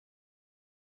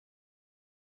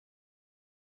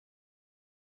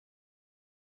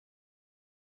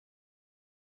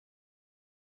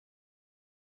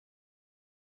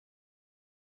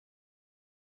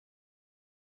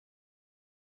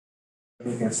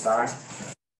We can start.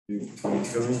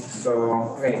 So,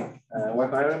 okay,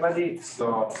 welcome everybody.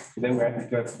 So today we're at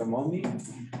Tomomi.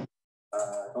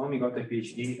 Tomomi got a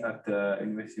PhD at the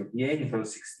University of Yale in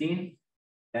 2016.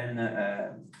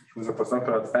 Then she was a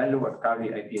postdoctoral fellow at Kari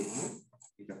IPAU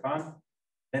in Japan.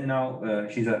 And now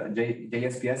she's a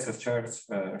JSPS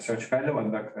research fellow at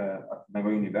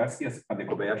Nagoya University at the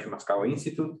Kobayashi Maskawa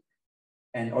Institute,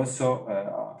 and also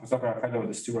a postdoctoral fellow at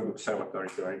the Steward Observatory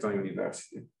at Arizona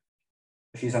University.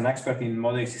 She's an expert in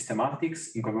modeling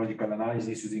systematics, in cosmological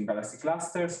analysis using galaxy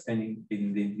clusters, and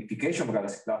in the identification of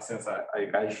galaxy clusters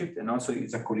at redshift, and also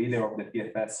is a co-leader of the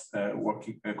PFS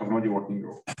cosmology working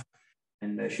group.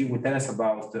 And she will tell us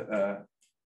about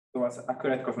towards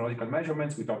accurate cosmological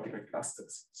measurements with optical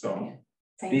clusters. So,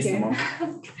 thank you.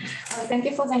 Thank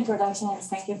you for the introduction and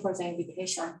thank you for the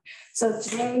invitation. So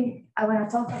today I want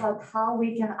to talk about how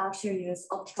we can actually use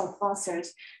optical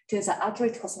clusters to the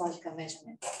accurate cosmological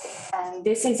measurement. And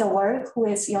this is a work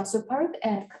with Yon Superb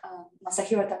and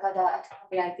Masahiro Takada at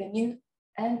IPMU,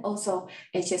 and also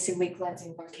HSC Weak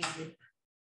Lensing working group.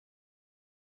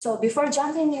 So before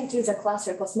jumping into the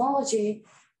cluster cosmology,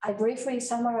 I briefly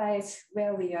summarize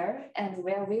where we are and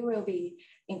where we will be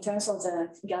in terms of the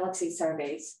galaxy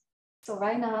surveys. So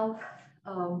right now,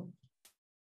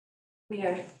 we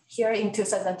are here in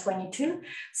 2022.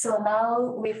 So now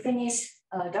we finished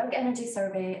dark energy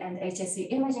survey and HSC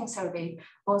imaging survey,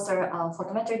 both are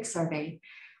photometric survey.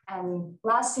 And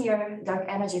last year, dark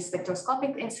energy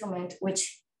spectroscopic instrument,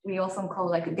 which we often call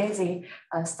like DAISY,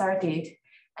 started,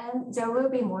 and there will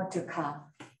be more to come.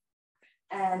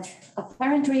 And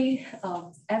apparently,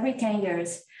 every 10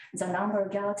 years, the number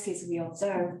of galaxies we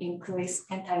observe increase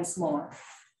 10 times more,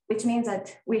 which means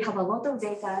that we have a lot of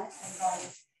data, and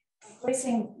by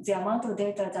increasing the amount of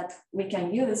data that we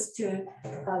can use to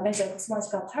measure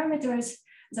cosmological parameters,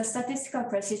 the statistical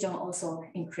precision also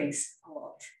increase a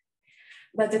lot.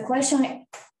 But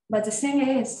the thing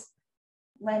is,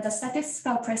 when the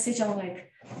statistical precision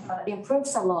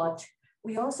improves a lot,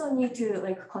 we also need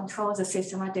to control the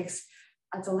systematics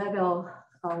at the level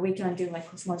we can do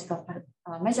cosmological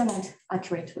measurement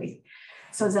accurately.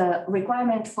 So the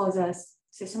requirement for the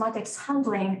systematics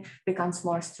handling becomes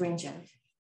more stringent.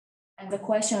 And the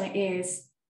question is,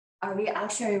 are we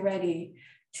actually ready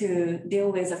to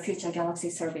deal with the future galaxy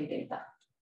survey data?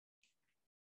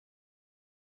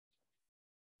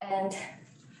 And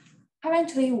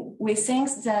currently we think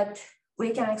that we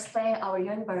can explain our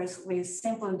universe with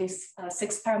simply this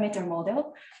 6-parameter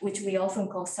model, which we often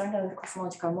call standard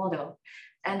cosmological model.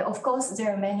 And of course,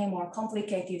 there are many more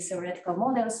complicated theoretical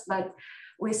models, but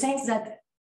we think that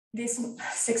this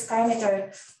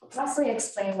 6-parameter roughly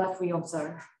explain what we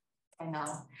observe right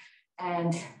now.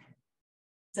 And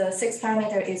the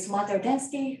 6-parameter is matter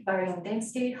density, baryon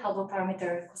density, Hubble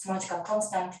parameter, cosmological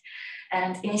constant,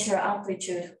 and initial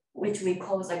amplitude, which we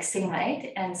call sigma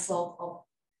 8, and slope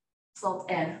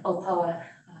n of our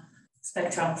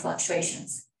spectrum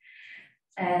fluctuations.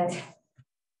 And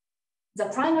the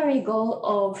primary goal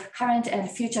of current and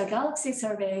future galaxy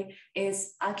survey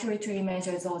is accurately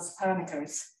measure those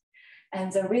parameters.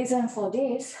 And the reason for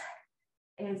this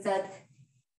is that,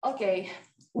 okay,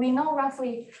 we know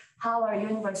roughly how our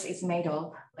universe is made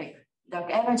of, like dark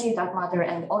energy, dark matter,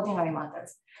 and ordinary matter.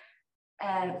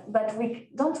 But we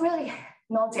don't really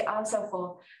know the answer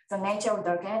for the nature of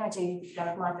dark energy,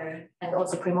 dark matter, and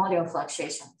also primordial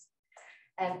fluctuations.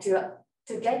 And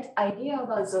to get idea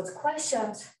about those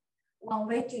questions, one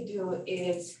way to do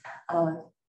is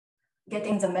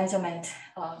getting the measurement,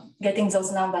 getting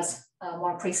those numbers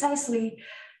more precisely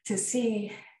to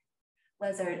see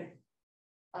whether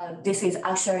this is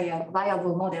actually a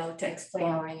viable model to explain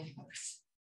our universe.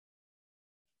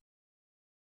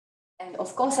 And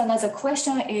of course, another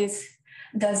question is,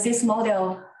 does this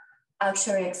model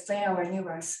actually explain our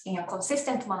universe in a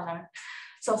consistent manner?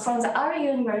 So from the our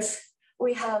universe,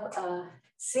 we have a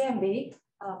CMB,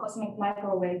 cosmic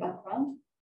microwave background,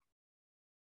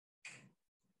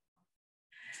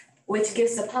 which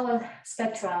gives the power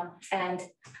spectrum. And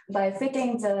by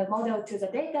fitting the model to the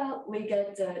data, we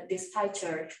get this pie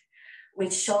chart,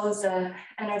 which shows the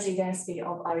energy density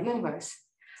of our universe.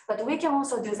 But we can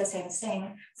also do the same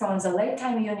thing from the late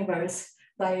time universe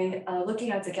by looking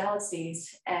at the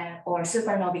galaxies or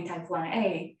supernovae type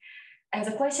 1a. And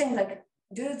the question is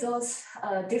do those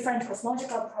different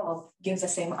cosmological probes give the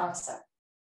same answer?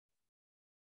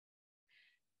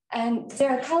 And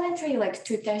there are currently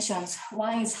two tensions.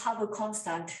 One is Hubble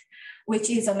constant, which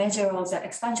is a measure of the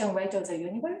expansion rate of the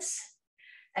universe.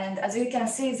 And as you can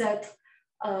see that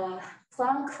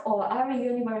Planck or our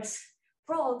universe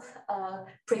probe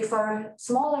prefer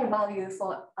smaller value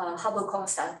for Hubble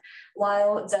constant,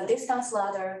 while the distance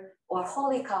ladder or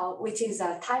holy cow, which is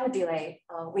a time delay,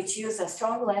 which use a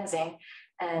strong lensing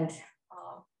and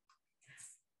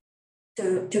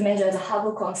to measure the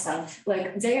Hubble constant,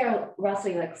 like they are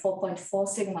roughly like 4.4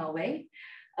 sigma away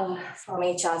from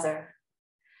each other.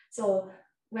 So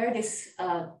where this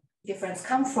difference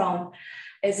comes from,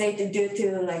 is it due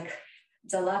to like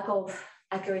the lack of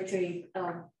accurately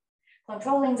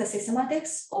controlling the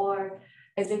systematics, or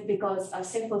is it because a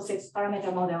simple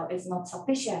 6-parameter model is not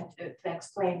sufficient to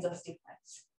explain those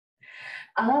differences?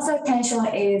 Another tension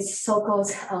is so-called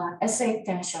S8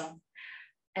 tension.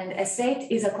 And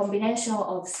S8 is a combination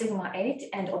of sigma 8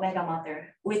 and omega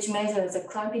matter, which measures the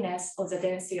clumpiness of the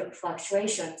density of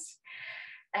fluctuations.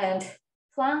 And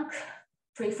Planck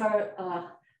prefer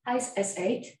high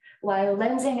S8, while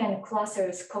lensing and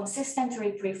clusters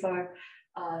consistently prefer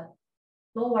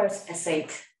lower S8.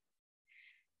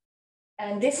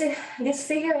 And this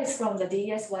figure is from the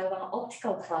DES-Y1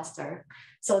 optical cluster.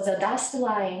 So the dashed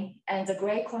line and the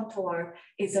gray contour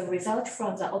is a result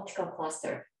from the optical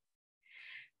cluster.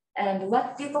 And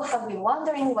what people have been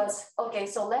wondering was, okay,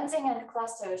 so lensing and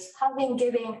clusters have been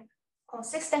giving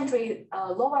consistently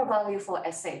lower value for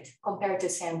S8 compared to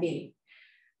CMB.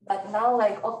 But now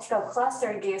like optical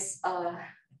cluster gives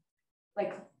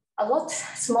like a lot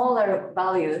smaller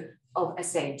value of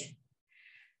S8.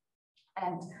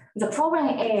 And the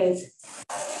problem is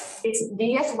it's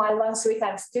DES-Y1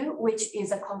 3x2, which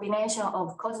is a combination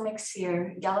of cosmic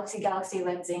sphere, galaxy-galaxy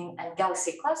lensing, and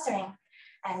galaxy clustering.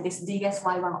 And this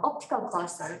DES-Y1 optical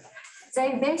cluster,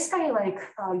 they basically like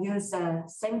use the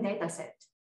same data set.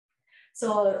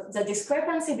 So the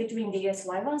discrepancy between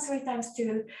DES-Y1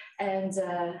 3x2 and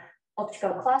the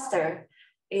optical cluster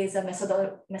is a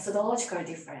methodological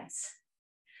difference.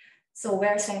 So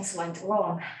where things went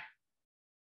wrong.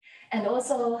 And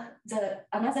also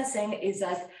another thing is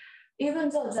that even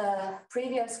though the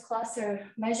previous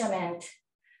cluster measurement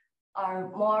are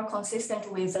more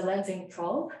consistent with the lensing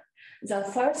probe, the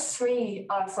first 3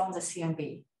 are from the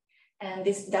CMB. And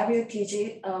this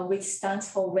WPG, which stands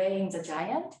for weighing the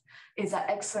giant, is an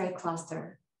X-ray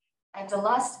cluster. And the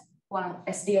last one,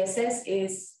 SDSS,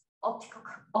 is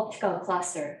optical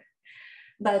cluster.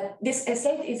 But this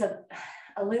S8 is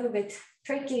a little bit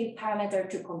tricky parameter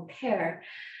to compare,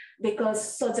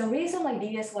 because so the reason why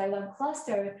DES-Y1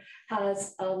 cluster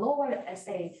has a lower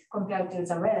S8 compared to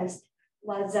the rest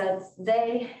was that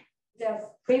their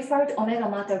preferred omega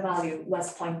matter value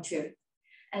was 0.2,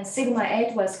 and sigma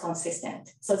 8 was consistent.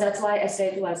 So that's why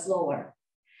S8 was lower.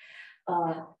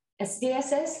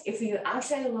 SDSS, if you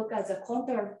actually look at the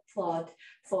contour plot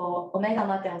for omega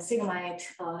matter and sigma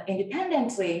 8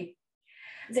 independently,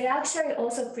 they actually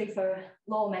also prefer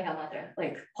low omega matter,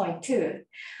 like 0.2.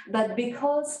 But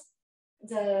because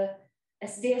the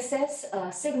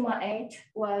SDSS sigma 8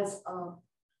 was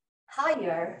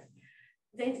higher,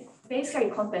 they basically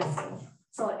compensate.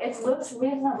 So it looks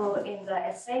reasonable in the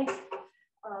S8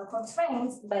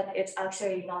 constraints, but it's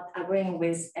actually not agreeing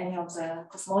with any of the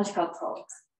cosmological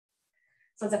probes.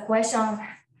 So the question,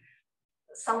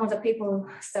 some of the people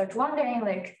start wondering,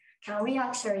 like, can we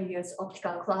actually use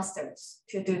optical clusters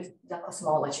to do the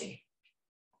cosmology?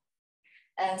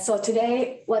 And so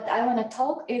today, what I want to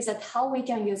talk is that how we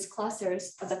can use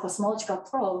clusters as a cosmological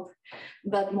probe,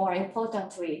 but more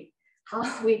importantly,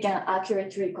 how we can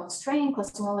accurately constrain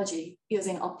cosmology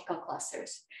using optical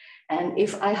clusters. And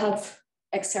if I have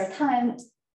extra time,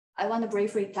 I want to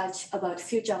briefly touch about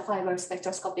future fiber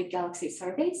spectroscopic galaxy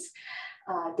surveys,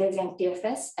 DESI and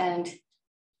TFS, and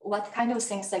what kind of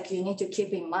things like you need to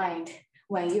keep in mind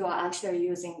when you are actually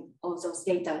using all those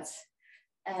data.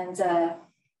 And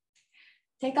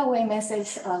takeaway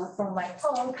message from my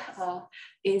talk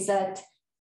is that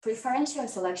preferential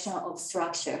selection of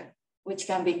structure, which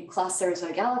can be clusters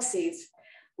or galaxies,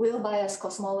 will bias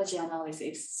cosmology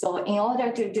analysis. So in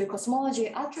order to do cosmology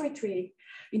accurately,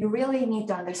 you really need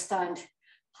to understand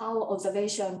how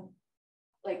observation,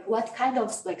 like what kind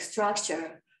of like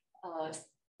structure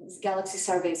galaxy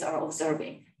surveys are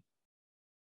observing.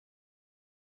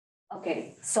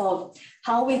 Okay, so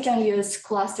how we can use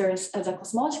clusters as a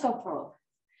cosmological probe?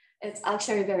 It's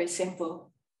actually very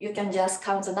simple. You can just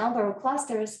count the number of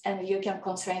clusters and you can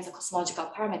constrain the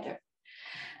cosmological parameter.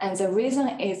 And the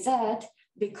reason is that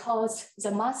because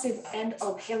the massive end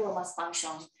of halo mass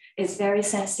function is very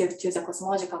sensitive to the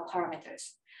cosmological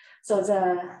parameters. So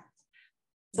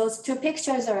those two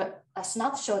pictures are a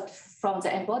snapshot from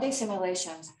the embodied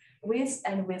simulations with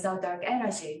and without dark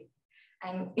energy.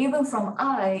 And even from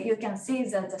eye, you can see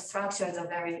that the structures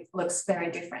are looks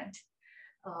very different.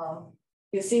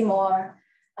 You see more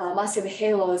massive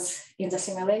halos in the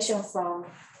simulation from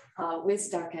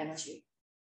with dark energy.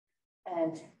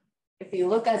 And if you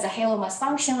look at the halo mass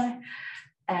function,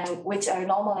 which are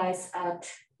normalized at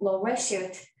low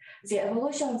redshift, the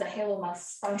evolution of the halo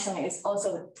mass function is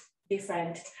also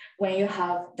different when you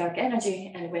have dark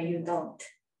energy and when you don't.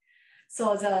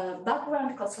 So the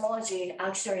background cosmology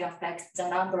actually affects the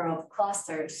number of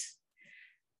clusters.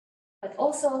 But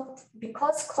also,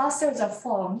 because clusters are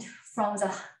formed from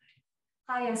the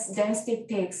highest density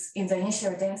peaks in the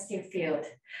initial density field,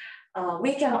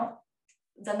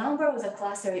 the number of the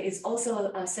cluster is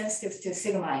also sensitive to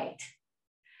sigma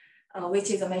 8,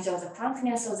 which is a measure of the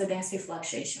Planckness of the density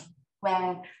fluctuation.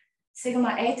 When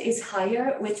sigma 8 is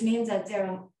higher, which means that there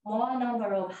are more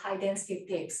number of high density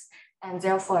peaks and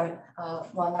therefore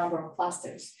more number of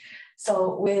clusters.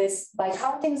 So by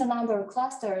counting the number of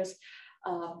clusters,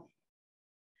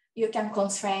 you can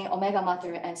constrain omega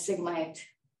matter and sigma 8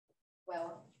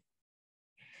 well.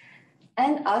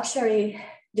 And actually,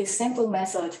 this simple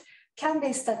method can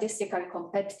be statistically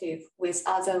competitive with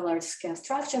other large-scale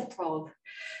structure probe.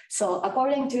 So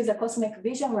according to the Cosmic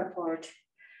Vision report,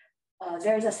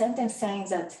 there is a sentence saying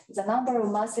that the number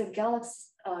of massive galaxy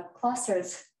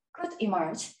clusters could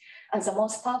emerge as the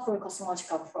most powerful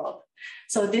cosmological probe.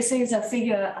 So this is a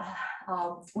figure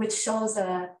which shows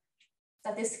a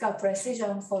statistical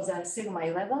precision for the sigma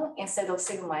 11 instead of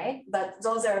sigma 8, but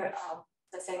those are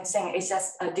the same thing. It's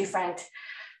just a different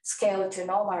scale to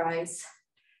normalize.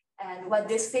 And what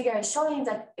this figure is showing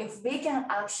that if we can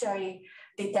actually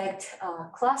detect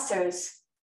clusters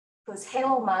whose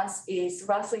halo mass is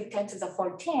roughly 10 to the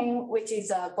 14, which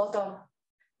is a bottom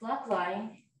black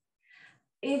line,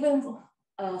 even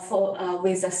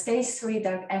with a stage 3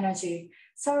 dark energy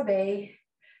survey,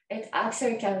 it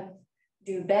actually can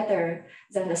do better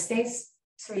than the stage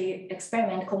 3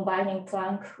 experiment combining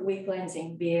Planck, weak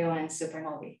lensing, BAO, and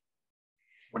supernovae.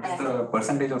 What is the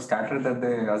percentage of scatter that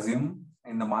they assume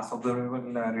in the mass observable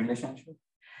relationship?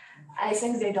 I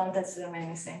think they don't assume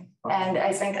anything. Okay. And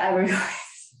I think I will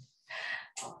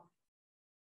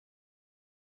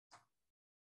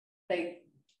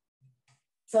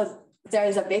so there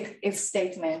is a big if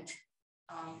statement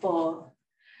for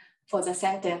the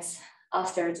sentence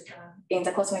after in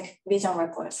the Cosmic Vision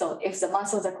report. So if the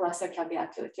mass of the cluster can be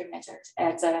accurately measured,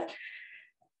 and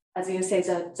as you say,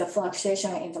 the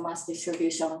fluctuation in the mass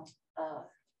distribution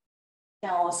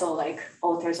can also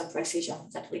alter the precision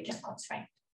that we can constrain.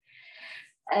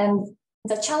 And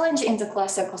the challenge in the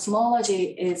cluster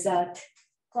cosmology is that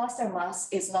cluster mass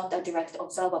is not a direct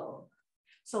observable.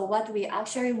 So what we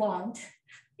actually want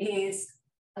is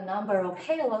a number of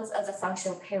halos as a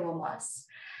function of halo mass,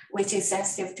 which is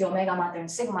sensitive to omega matter and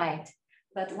sigma 8.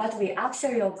 But what we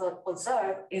actually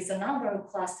observe is the number of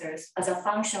clusters as a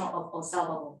function of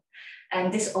observable.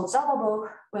 And this observable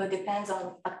will depend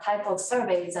on a type of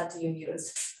survey that you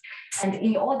use. And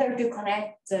in order to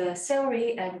connect the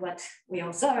theory and what we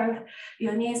observe,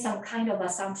 you need some kind of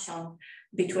assumption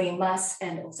between mass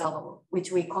and observable,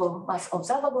 which we call mass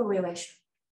observable relation.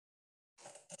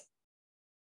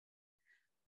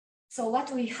 So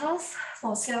what we have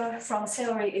from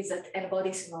theory is that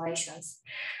n-body simulations.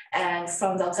 And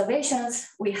from the observations,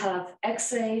 we have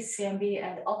X-ray, CMB,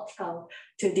 and optical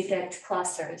to detect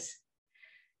clusters.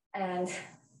 And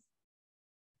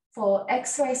for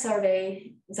X-ray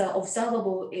survey, the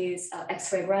observable is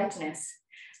X-ray brightness.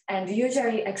 And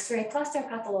usually X-ray cluster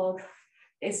catalog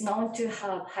is known to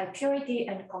have high purity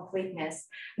and completeness,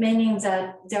 meaning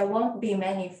that there won't be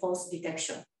many false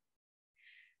detection.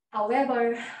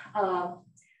 However,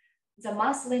 the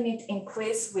mass limit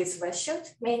increases with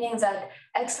redshift, meaning that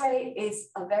X-ray is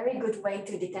a very good way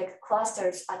to detect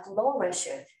clusters at low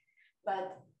redshift,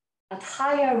 but at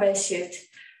higher redshift,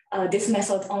 this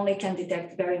method only can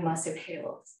detect very massive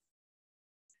halos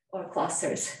or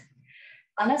clusters.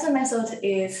 Another method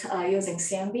is using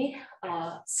CMB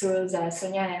through the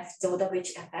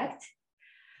Sunayama-Zoldovich effect,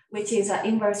 which is an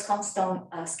inverse constant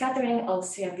scattering of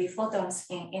CMB photons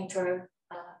in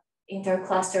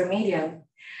intercluster medium.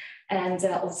 And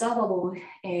the observable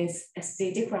is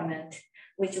SZ decrement,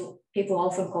 which people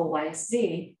often call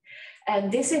YSZ.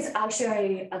 And this is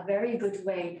actually a very good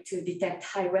way to detect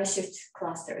high redshift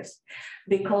clusters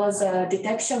because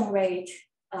detection rate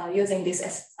using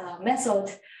this method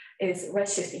is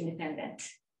redshift independent.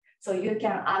 So you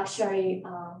can actually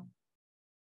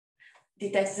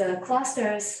detect the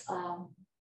clusters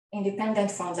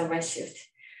independent from the redshift.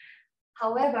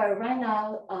 However, right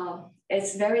now,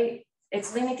 it's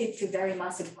limited to very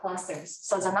massive clusters.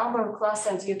 So the number of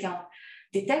clusters you can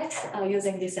detect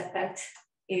using this effect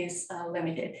is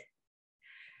limited.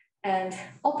 And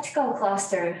optical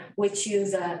cluster, which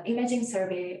use imaging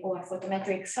survey or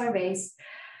photometric surveys,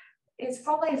 is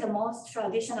probably the most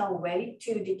traditional way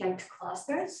to detect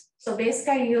clusters. So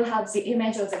basically you have the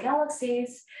image of the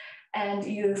galaxies and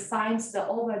you find the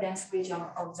overdense region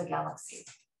of the galaxy.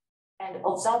 And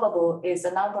observable is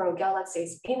the number of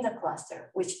galaxies in the cluster,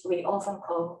 which we often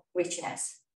call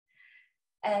richness.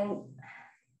 And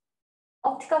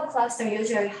optical cluster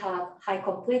usually have high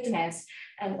completeness,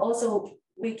 and also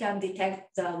we can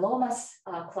detect the low mass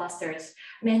clusters,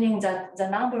 meaning that the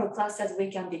number of clusters we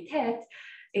can detect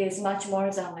is much more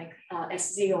than like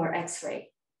SZ or X-ray.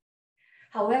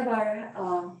 However,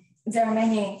 there are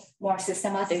many more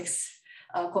systematics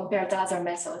compared to other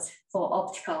methods for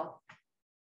optical.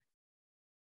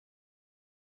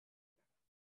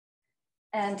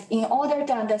 And in order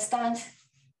to understand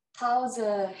how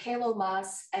the halo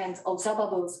mass and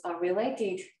observables are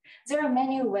related, there are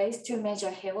many ways to measure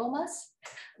halo mass,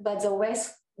 but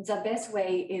the best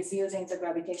way is using the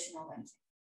gravitational lensing.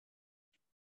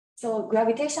 So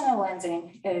gravitational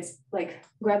lensing is like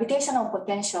gravitational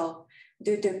potential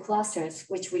due to clusters,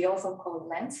 which we often call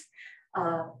lens,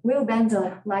 will bend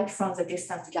the light from the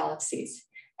distant galaxies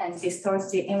and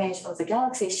distorts the image of the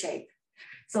galaxy shape.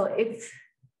 So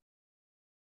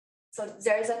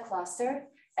there is a cluster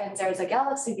and there is a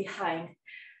galaxy behind,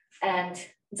 and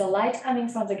the light coming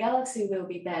from the galaxy will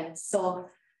be bent. So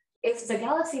if the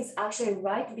galaxy is actually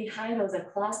right behind of the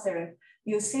cluster,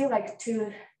 you see like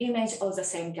two images of the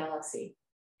same galaxy.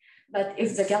 But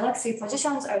if the galaxy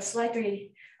positions are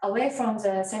slightly away from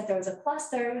the center of the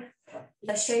cluster,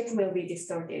 the shape will be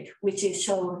distorted, which is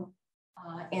shown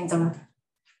in the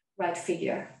right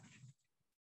figure.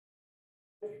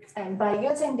 And by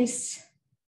using this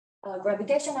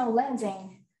gravitational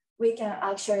lensing, we can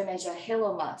actually measure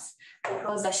halo mass,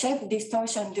 because the shape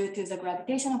distortion due to the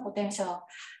gravitational potential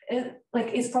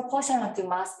is proportional to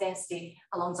mass density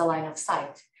along the line of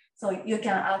sight. So you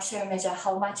can actually measure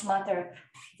how much matter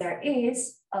there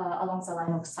is along the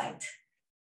line of sight.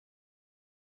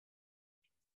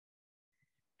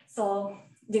 So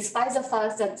despite the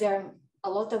fact that there are a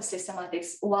lot of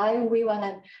systematics, why we want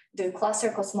to do cluster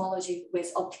cosmology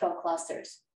with optical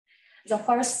clusters? The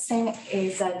first thing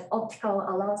is that optical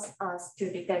allows us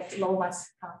to detect low mass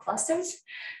clusters.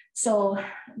 So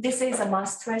this is a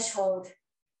mass threshold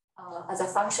as a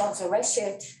function of the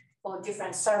redshift for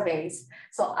different surveys.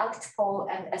 So ACT pole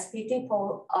and SPT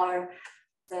pole are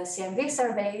the CMV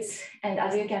surveys. And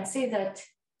as you can see that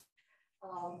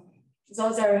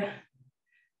those are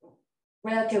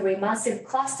relatively massive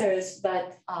clusters,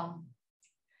 but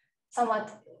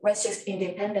somewhat redshift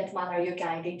independent manner, you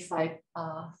can identify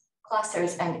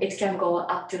clusters, and it can go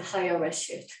up to higher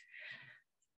redshift.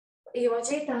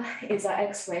 Iwajita is an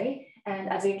X-ray, and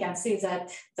as you can see that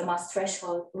the mass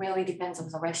threshold really depends on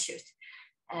the redshift.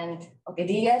 And okay,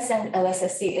 DS and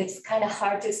LSSC, it's kind of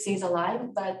hard to see the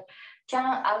line, but can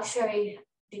actually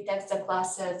detect the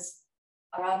clusters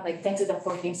around like 10 to the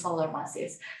 14 solar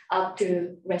masses up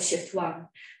to redshift 1.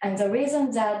 And the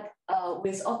reason that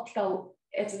with optical,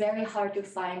 it's very hard to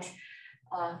find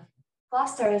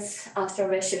clusters after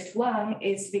redshift 1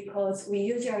 is because we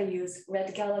usually use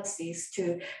red galaxies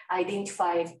to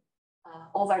identify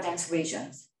overdense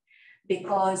regions.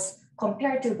 Because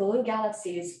compared to blue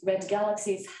galaxies, red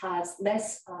galaxies has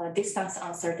less distance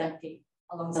uncertainty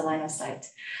along the line of sight.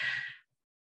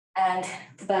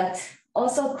 But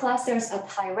also clusters at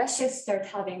high redshift start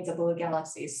having the blue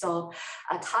galaxies. So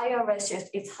at higher redshift,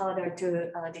 it's harder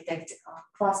to detect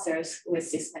clusters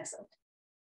with this method.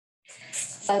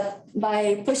 But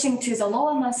by pushing to the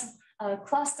lower mass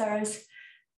clusters,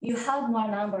 you have more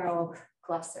number of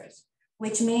clusters,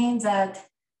 which means that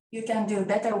you can do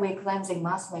better weak lensing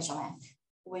mass measurement,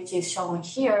 which is shown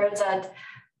here that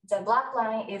the black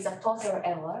line is a total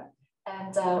error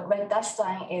and the red dashed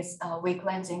line is a weak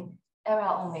lensing error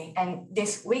only. And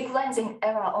this weak lensing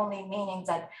error only meaning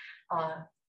that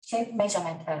shape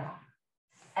measurement error.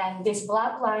 And this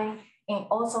black line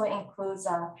also includes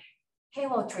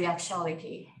halo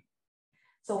triaxiality.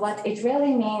 So what it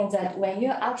really means that when you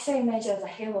actually measure the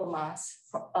halo mass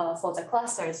for the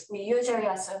clusters, we usually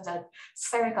assume that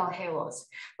spherical halos,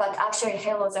 but actually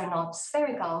halos are not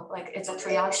spherical, like it's a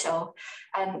triaxial.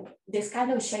 And this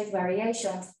kind of shape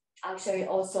variations actually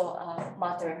also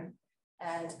matter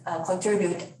and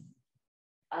contribute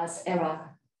as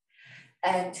error.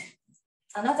 And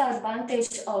another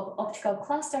advantage of optical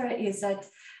cluster is that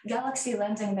galaxy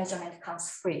lensing measurement comes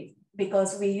free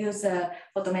because we use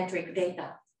photometric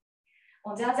data.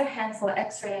 On the other hand, for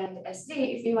X-ray and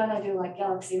SD, if you want to do like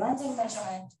galaxy lensing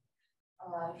measurement,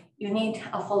 you need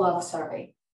a follow-up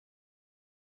survey.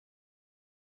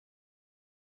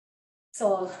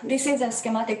 So this is a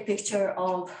schematic picture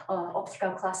of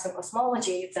optical cluster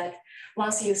cosmology that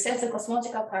once you set the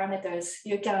cosmological parameters,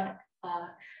 you can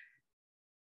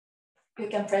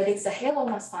predict the halo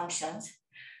mass functions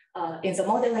in the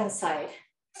modeling side.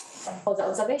 For the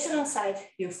observational side,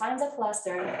 you find the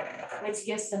cluster, which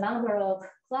gives the number of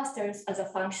clusters as a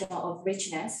function of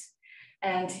richness.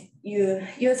 And you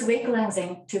use weak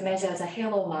lensing to measure the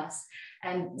halo mass.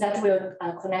 And that will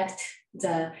connect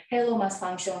the halo mass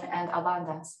function and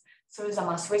abundance through the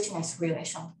mass richness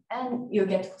relation. And you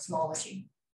get cosmology.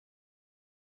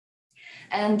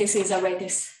 And this is the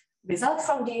latest result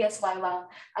from DSY1.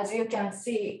 As you can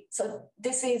see, so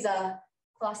this is a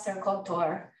cluster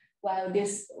contour, while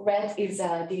this red is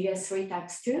a DS3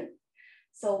 times 2.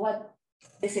 So what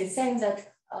this is saying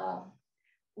that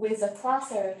with the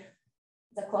cluster,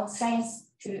 the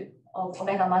constraints of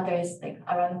omega matter is like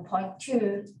around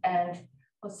 0.2 and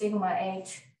for sigma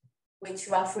 8, which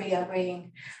roughly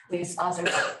agreeing with other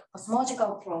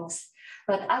cosmological probes.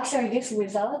 But actually this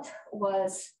result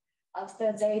was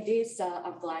after they did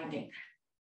a blinding.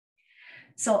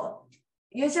 So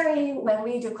usually when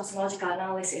we do cosmological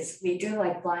analysis, we do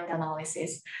like blind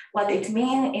analysis. What it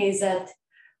means is that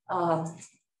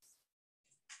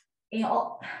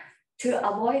to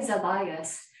avoid the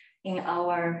bias in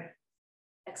our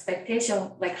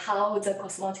expectation, like how the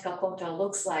cosmological contour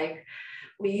looks like,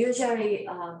 we usually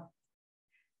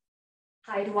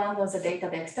hide one of the data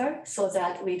vector so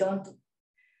that we don't,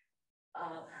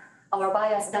 our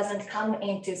bias doesn't come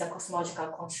into the cosmological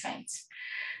constraints.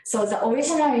 So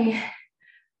originally,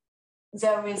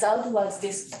 the result was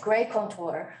this gray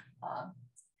contour.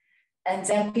 And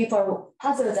then people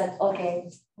puzzled that,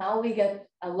 okay, now we get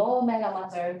a low omega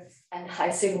matter and high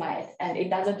sigma 8, and it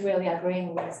doesn't really agree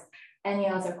with any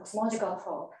other cosmological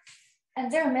probe.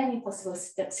 And there are many possible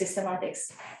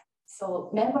systematics. So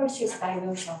membership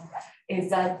dilution is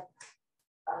that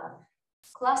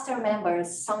cluster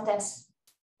members sometimes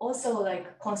also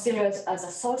like considered as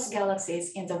a source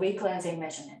galaxies in the weak lensing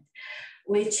measurement,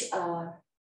 which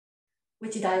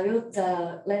dilute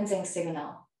the lensing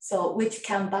signal. So which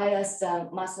can bias the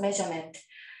mass measurement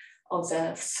of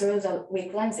through the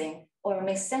weak lensing, or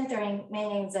miscentering,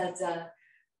 meaning that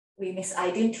we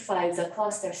misidentify the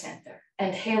cluster center.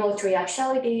 And halo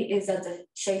triaxiality is the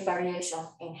shape variation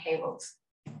in halos.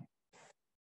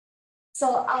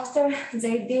 So after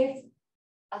they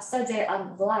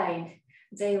unblind,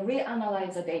 they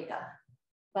reanalyze the data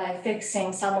by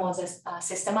fixing some of the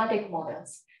systematic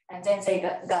models. And then they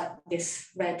got this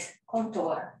red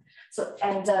contour. So,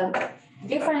 and the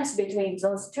difference between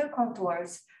those two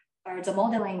contours are the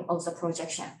modeling of the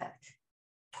projection effect.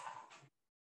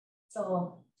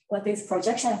 So what is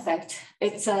projection effect?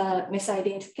 It's a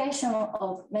misidentification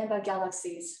of member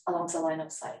galaxies along the line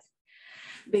of sight.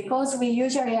 Because we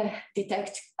usually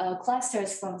detect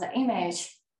clusters from the image,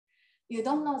 you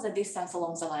don't know the distance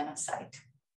along the line of sight.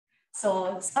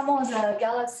 So some of the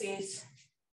galaxies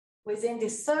within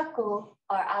this circle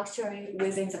are actually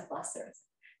within the clusters,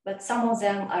 but some of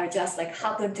them are just like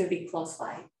happen to be close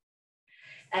by.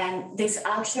 And this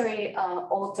actually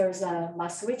alters the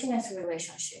mass richness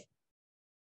relationship.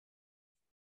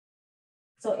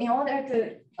 So in order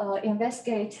to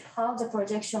investigate how the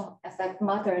projection effect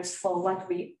matters for what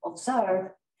we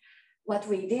observe, what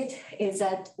we did is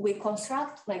that we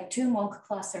construct like two mock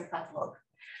cluster catalog.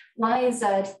 One is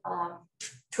that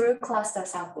true cluster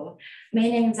sample,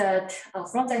 meaning that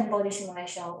from the embodied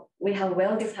simulation, we have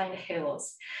well-defined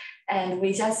halos. And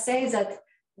we just say that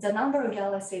the number of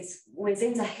galaxies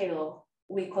within the halo,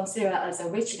 we consider as a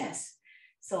richness.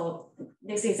 So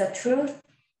this is a true,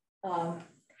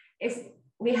 if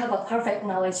we have a perfect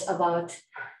knowledge about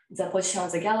the position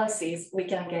of the galaxies, we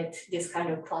can get this kind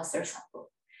of cluster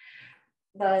sample.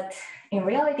 But in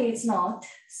reality, it's not.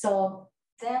 So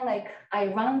then like I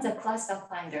run the cluster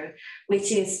finder,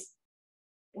 which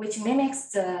mimics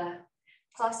the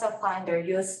cluster finder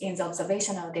used in the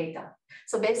observational data.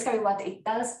 So basically what it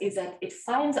does is that it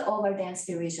finds the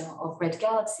overdensity region of red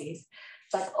galaxies,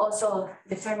 but also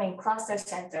determine cluster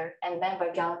center and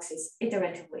member galaxies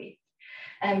iteratively.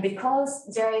 And because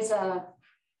there is a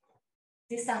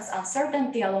distance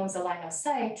uncertainty along the line of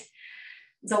sight,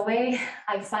 the way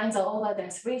I find the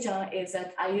overdense region is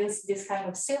that I use this kind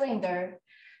of cylinder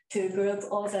to group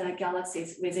all the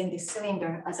galaxies within this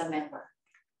cylinder as a member.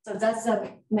 So that's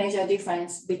the major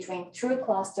difference between true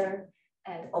cluster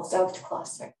and observed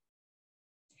cluster.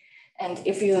 And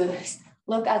if you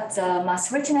look at the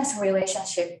mass richness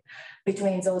relationship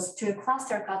between those two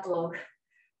cluster catalog,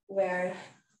 where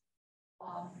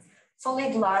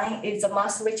solid line is the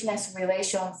mass richness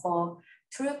relation for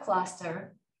true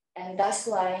cluster, and dashed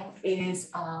line is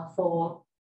for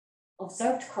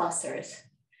observed clusters.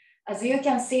 As you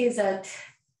can see that,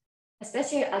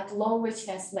 especially at low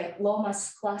richness, like low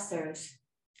mass clusters,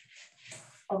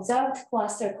 observed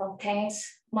cluster contains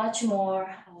much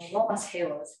more low mass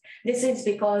halos. This is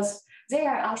because they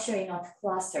are actually not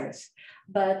clusters,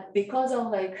 but because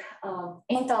of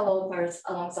interlopers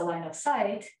along the line of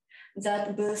sight,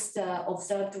 that boosts the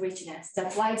observed richness.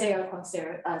 That's why they are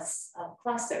considered as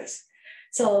clusters.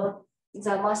 So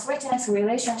the mass richness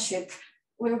relationship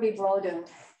will be broadened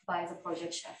by the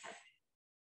projection effect.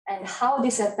 And how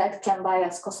this effect can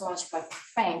bias cosmological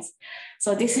frames.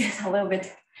 So this is a little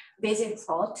bit basic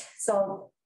thought.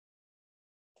 So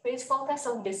please focus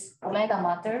on this omega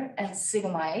matter and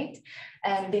sigma 8,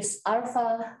 and this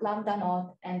alpha, lambda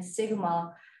naught, and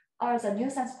sigma are the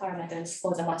nuisance parameters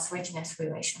for the mass richness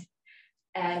relation.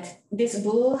 And this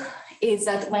blue is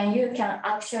that when you can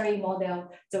actually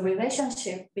model the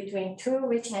relationship between true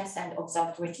richness and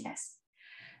observed richness.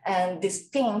 And this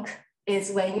pink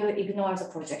is when you ignore the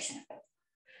projection effect.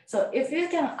 So if you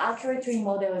can accurately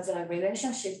model the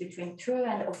relationship between true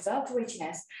and observed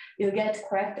richness, you get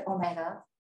correct omega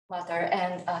matter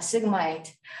and sigma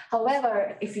 8.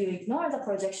 However, if you ignore the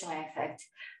projection effect,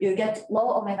 you get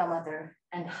low omega matter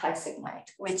and high sigma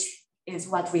 8, which is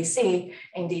what we see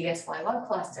in the ESY1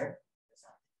 cluster.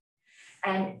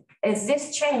 And is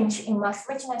this change in mass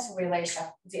richness relation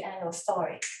the end of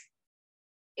story?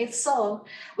 If so,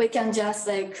 we can just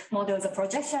model the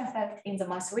projection effect in the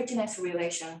mass richness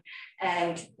relation,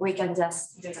 and we can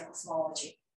just do the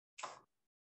cosmology.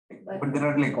 But there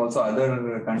are also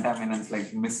other contaminants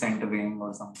like miscentering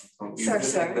or something. So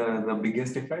is this the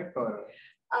biggest effect, or?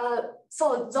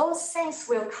 So those things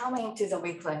will come into the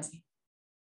weak lensing.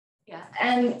 Yeah,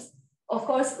 and of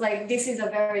course, this is a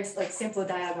very simple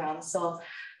diagram. So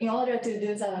in order to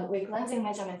do the weak lensing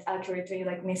measurement accurately,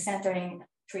 miscentering,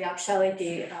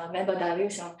 triaxiality, member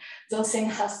dilution, those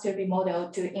things has to be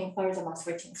modeled to infer the mass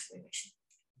richness relation.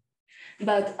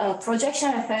 But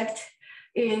projection effect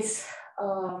is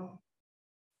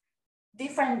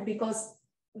different because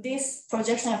this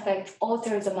projection effect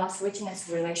alters the mass richness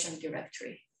relation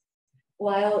directly,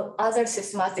 while other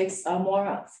systematics are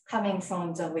more coming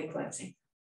from the weak lensing.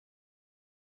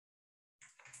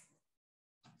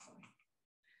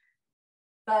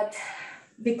 But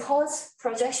because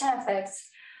projection effects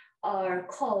are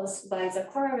caused by the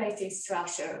correlated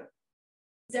structure,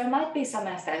 there might be some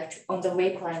effect on the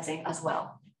weak lensing as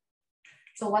well.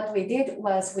 So what we did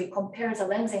was we compared the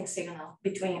lensing signal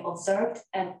between observed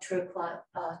and true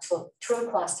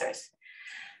clusters.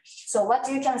 So what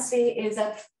you can see is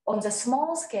that on the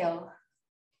small scale,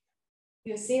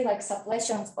 you see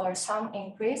suppletions or some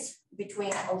increase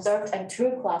between observed and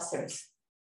true clusters.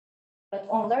 But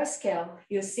on large scale,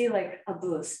 you see a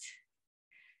boost.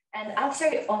 And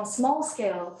actually on small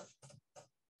scale,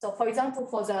 so for example,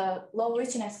 for the low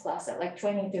richness cluster,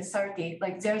 20 to 30,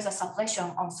 there's a suppletion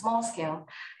on small scale.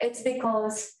 It's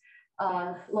because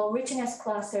low richness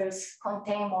clusters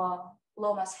contain more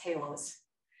low mass halos.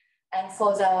 And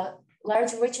for the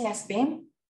large richness beam,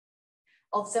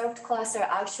 observed cluster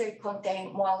actually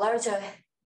contain more larger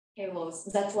halos.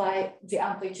 That's why the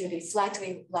amplitude is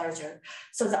slightly larger.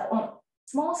 So that on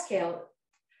small scale,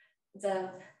 the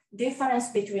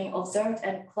difference between observed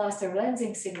and cluster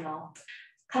lensing signal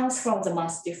comes from the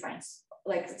mass difference.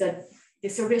 The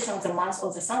distribution of the mass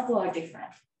of the sample are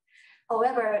different.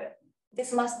 However,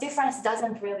 this mass difference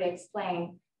doesn't really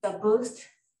explain the boost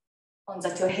on the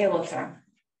two halo term.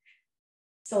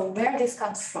 So where this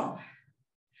comes from?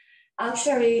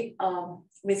 Actually,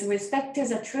 with respect to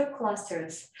the true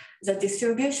clusters, the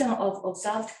distribution of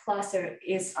observed cluster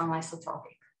is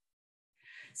anisotropic.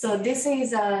 So this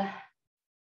is a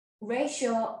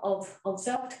ratio of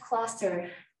observed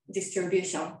cluster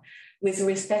distribution with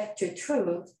respect to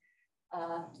true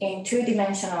in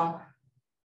two-dimensional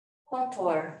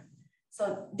contour.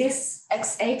 So this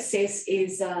x-axis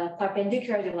is a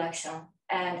perpendicular direction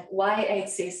and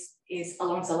y-axis is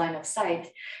along the line of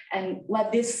sight. And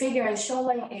what this figure is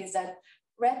showing is that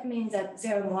red means that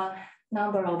there are more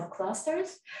number of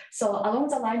clusters. So along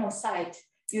the line of sight,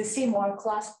 you see more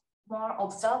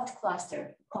observed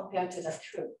cluster compared to the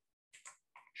true.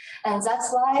 And that's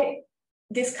why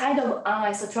this kind of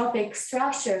anisotropic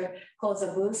structure causes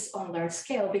a boost on large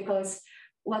scale, because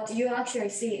what you actually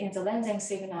see in the lensing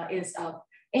signal is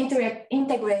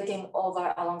integrating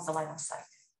over along the line of sight.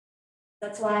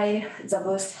 That's why the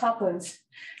boost happens.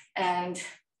 And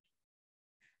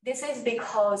this is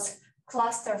because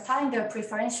cluster finder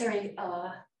preferentially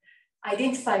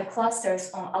identify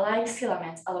clusters on aligned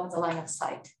filaments along the line of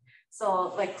sight.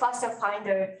 So cluster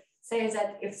finder says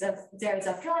that if there is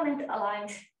a filament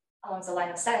aligned along the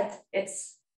line of sight,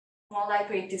 it's more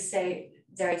likely to say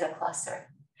there is a cluster.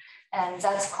 And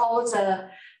that's called the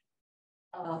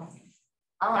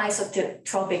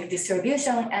anisotropic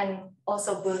distribution, and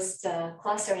also boosts the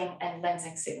clustering and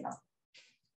lensing signal.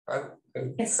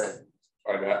 Yes.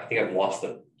 Sorry, I think I've lost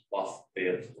the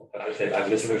I'm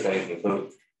misunderstanding. So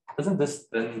doesn't this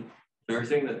then, you're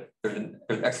saying that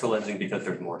there's extra lensing because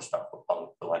there's more stuff along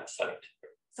the line of sight?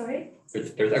 Sorry?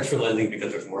 There's extra lensing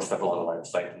because there's more stuff along the line of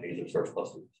sight in these observed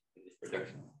clusters in this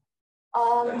projection.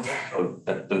 So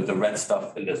the red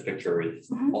stuff in this picture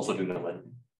is also doing the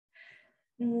lensing.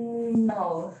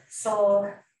 No.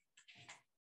 So,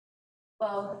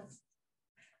 well,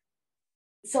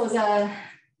 so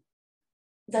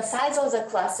the size of the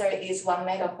cluster is 1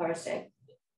 megaparsec.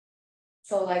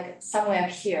 So like somewhere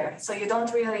here. So you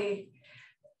don't really,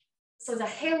 so the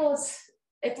halos,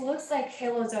 it looks like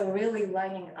halos are really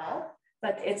lining up,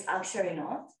 but it's actually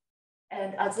not.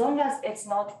 And as long as it's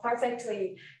not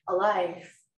perfectly aligned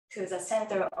to the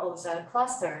center of the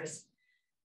clusters,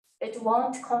 it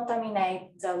won't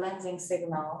contaminate the lensing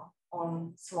signal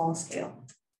on small scale.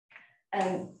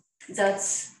 And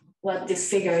that's what this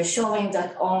figure is showing,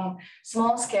 that on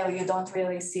small scale, you don't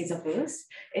really see the boost.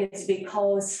 It's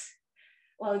because,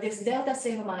 well, this delta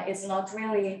sigma is not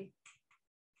really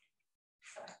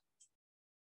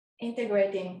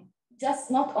integrating,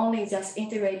 not only just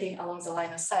integrating along the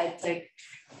line of sight, like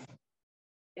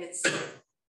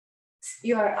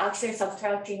you are actually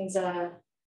subtracting the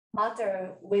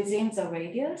matter within the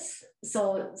radius.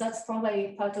 So that's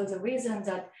probably part of the reason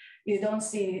that you don't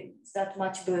see that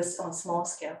much boost on small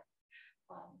scale.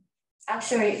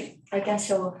 Actually, I can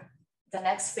show the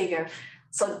next figure.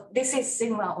 So this is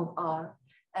sigma of R,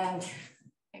 and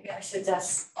maybe I should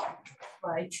just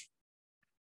write.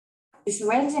 This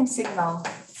lensing signal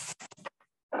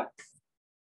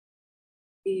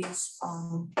is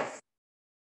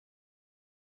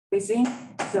within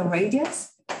the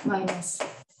radius minus.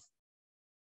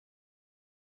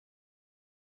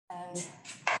 And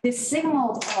this sigma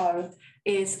of R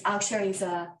is actually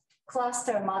the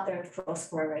cluster matter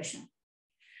phosphorylation.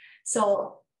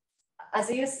 So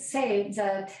as you say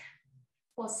that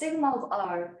for sigma of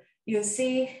R, you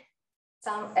see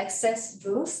some excess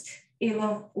boost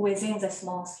even within the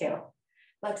small scale.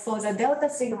 But for the delta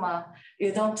sigma,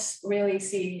 you don't really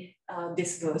see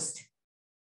this boost.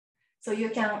 So you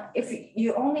can, if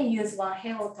you only use one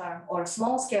halo term or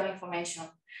small scale information,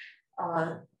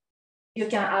 you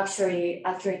can actually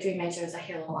accurately measure the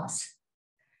halo mass.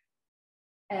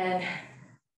 And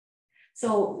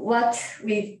so what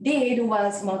we did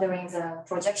was modeling the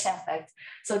projection effect.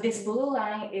 So this blue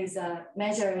line is a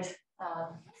measured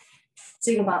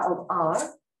sigma of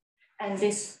R. And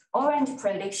this orange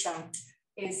prediction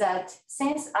is that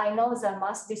since I know the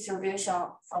mass distribution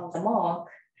from the MOC,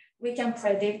 we can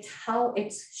predict how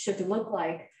it should look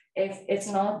like if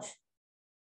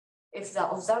the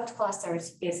observed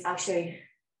clusters is actually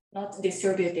not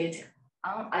distributed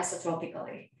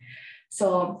anisotropically.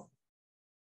 So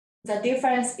the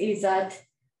difference is that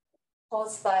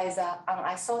caused by the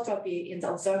anisotropy in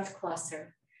the observed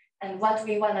cluster. And what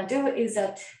we want to do is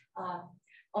that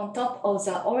on top of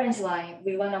the orange line,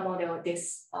 we want to model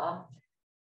this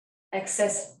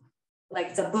excess,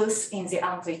 like the boost in the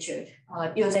amplitude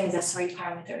using the 3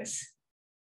 parameters.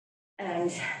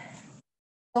 And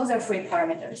those are 3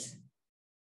 parameters.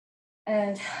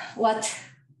 And what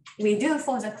we do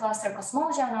for the cluster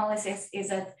cosmology analysis is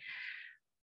that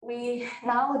we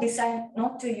now decide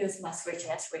not to use mass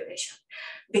richness relation,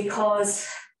 because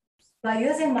by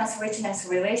using mass richness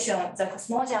relation, the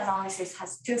cosmology analysis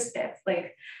has 2 steps.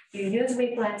 Like you use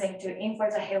weak lensing to infer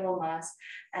the halo mass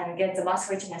and get the mass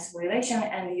richness relation,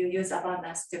 and you use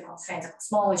abundance to constrain the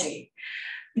cosmology.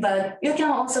 But you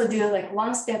can also do like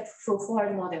 1 step through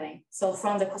forward modeling. So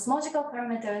from the cosmological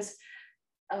parameters,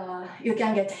 you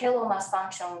can get halo mass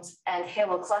functions and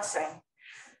halo clustering.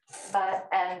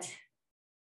 And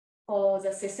for the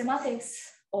systematics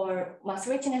or mass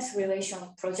richness relation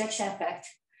projection effect,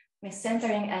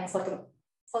 miscentering and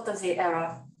photo-Z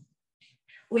error,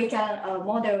 we can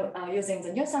model using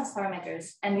the nuisance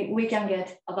parameters, and we can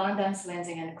get abundance,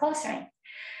 lensing, and clustering.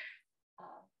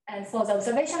 And for the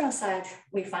observational side,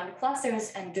 we find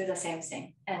clusters and do the same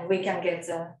thing, and we can get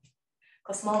the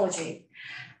cosmology.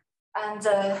 And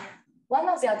one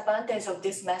of the advantages of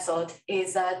this method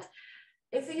is that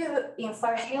if you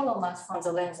infer halo mass from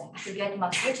the lensing to get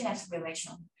mass richness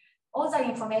relation, all the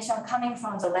information coming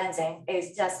from the lensing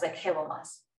is just like halo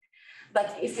mass.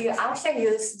 But if you actually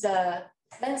use the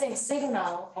lensing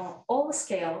signal on all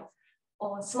scale,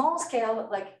 on small scale,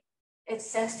 like it's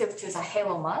sensitive to the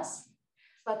halo mass,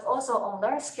 but also on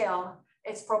large scale,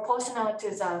 it's proportional to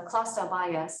the cluster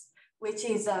bias, which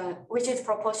is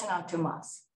proportional to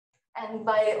mass. And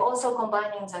by also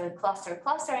combining the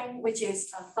clustering, which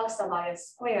is a cluster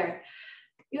bias square,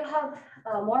 you have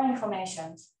more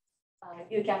information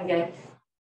you can get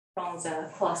from the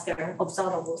cluster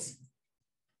observables.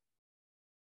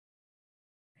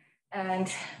 And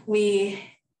we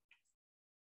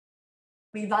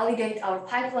validate our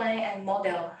pipeline and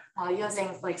model using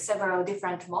like several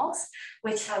different models,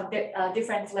 which have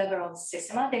different level of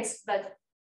systematics. But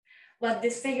what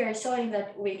this figure is showing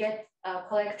that we get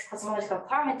collect cosmological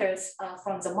parameters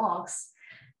from the mocks.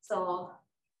 So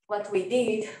what we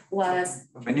did was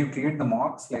when you create the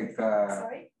mocks, like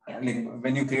sorry. Like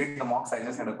when you create the mocks, I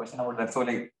just had a question about that. So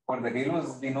like for the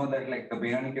halos, we know that like the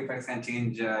baryonic effects can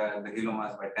change the halo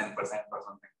mass by 10% or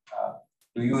something.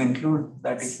 Do you include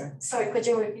that effect? Sorry, could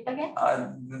you repeat again?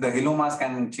 The halo mass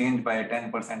can change by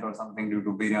 10% or something due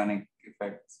to baryonic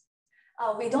effects.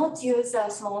 We don't use a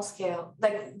small scale,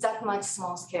 like that much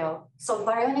small scale. So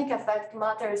baryonic effect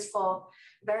matters for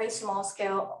very small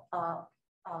scale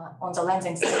on the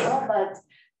lensing scale, but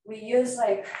we use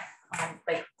like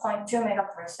 0.2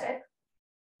 megaparsec.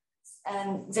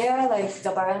 And there, like the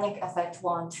baryonic effect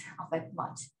won't affect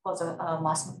much for the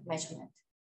mass measurement.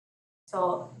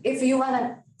 So if you want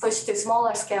to push to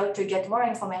smaller scale to get more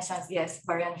information, yes,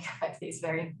 baryonic effect is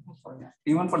very important.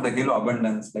 Even for the halo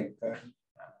abundance, like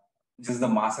just the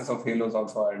masses of halos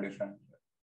also are different.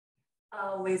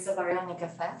 With the baryonic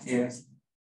effect? Yes.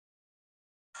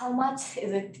 How much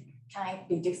is it? Can it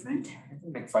be different?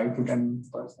 Like 5 to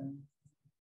 10%.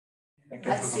 Like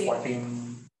 10 to the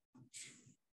 14.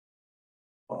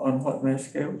 On what measure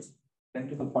scales? 10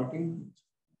 to the 14.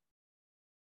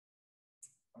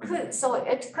 So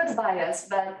it could bias,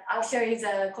 but actually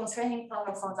the constraining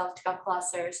power from the optical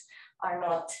clusters are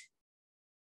not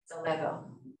the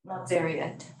level, not there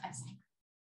yet, I think.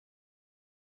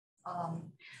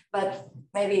 But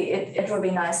maybe it would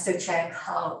be nice to check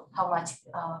how much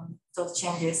those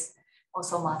changes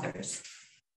also matters.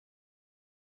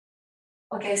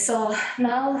 Okay, so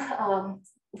now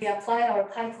we apply our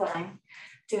pipeline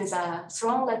to the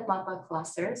Sloan-led mapper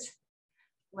clusters,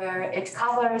 where it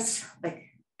covers like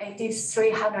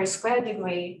 8,300 square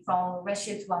degree from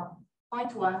redshift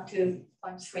 1.1 to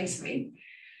 0.33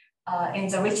 in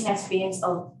the richness beams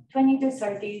of 20 to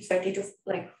 30, 30 to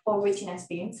like 4 richness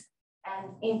beams.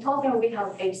 And in total, we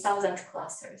have 8,000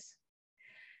 clusters.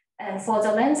 And for the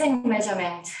lensing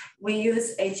measurement, we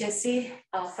use HSC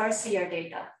first year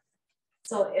data.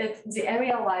 So the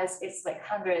area-wise, it's like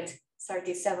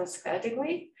 137 square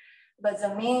degree, but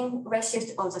the mean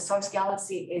redshift of the source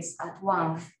galaxy is at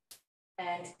 1.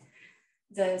 And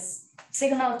the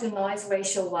signal to noise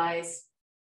ratio wise,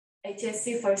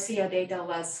 HSC first year data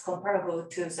was comparable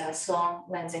to the Sloan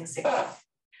lensing signal.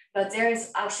 But there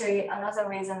is actually another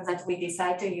reason that we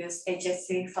decide to use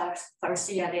HSC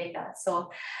first year data.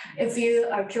 So if you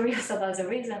are curious about the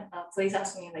reason, please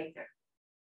ask me later.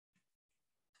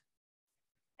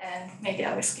 And maybe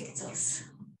I will skip those.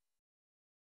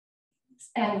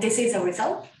 And this is a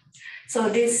result. So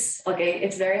this, okay,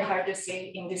 it's very hard to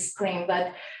see in this screen,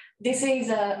 but this is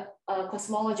a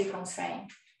cosmology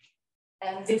constraint.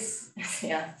 And this,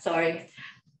 yeah, sorry.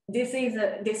 This is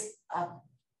this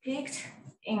peaked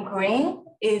in green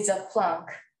is a Planck.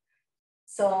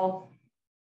 So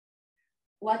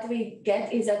what we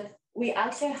get is that we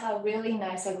actually have really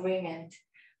nice agreement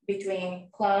between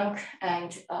Planck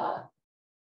and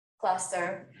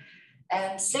cluster.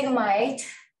 And sigma 8,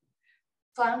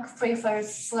 Planck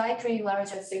prefers slightly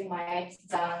larger sigma 8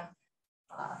 than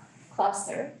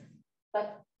cluster.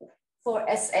 But for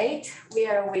S8, we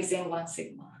are within 1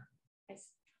 sigma.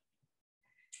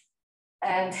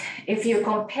 And if you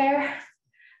compare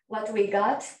what we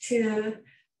got to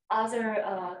other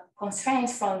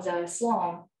constraints from the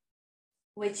Sloan,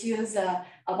 which use the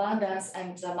abundance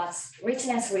and the mass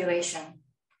richness relation,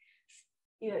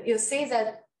 you see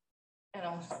that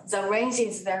the range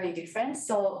is very different.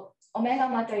 So omega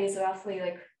matter is roughly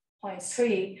like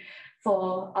 0.3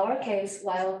 for our case,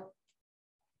 while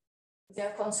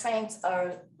their constraints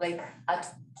are like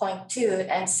at 0.2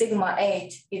 and sigma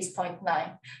 8 is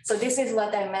 0.9. So this is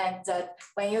what I meant, that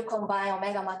when you combine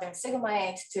omega matter and sigma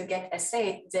 8 to get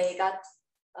S8, they got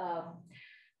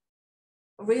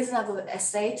reasonable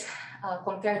S8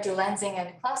 compared to lensing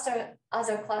and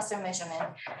other cluster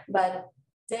measurement, but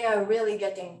they are really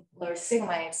getting lower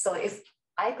sigma 8. So if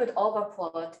I could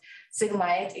overplot, sigma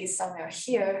 8 is somewhere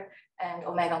here and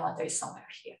omega matter is somewhere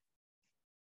here.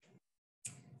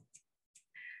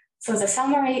 So the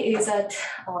summary is that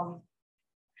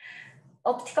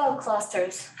optical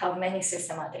clusters have many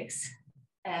systematics,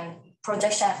 and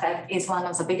projection effect is one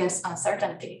of the biggest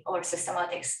uncertainty or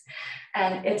systematics.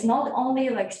 And it not only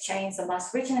like change the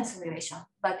mass richness relation,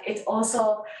 but it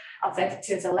also affects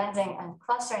the lensing and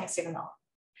clustering signal.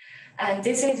 And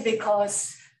this is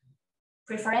because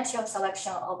preferential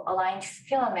selection of aligned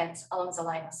filaments along the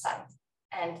line of sight.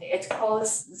 And it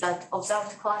causes that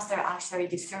observed cluster actually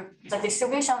the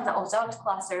distribution of the observed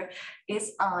cluster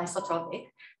is anisotropic,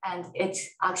 and it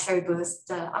actually boosts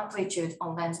the amplitude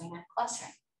on lensing and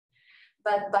clustering.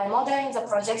 But by modeling the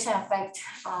projection effect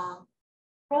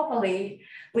properly,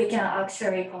 we can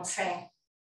actually constrain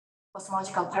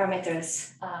cosmological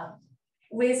parameters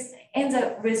in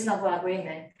the reasonable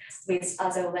agreement with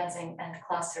other lensing and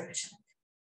cluster measurement.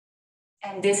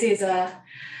 And this is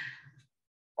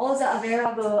all the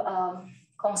available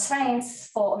constraints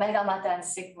for omega matter and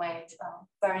sigmoid,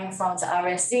 varying from the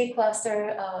RSD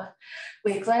cluster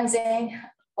with lensing,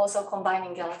 also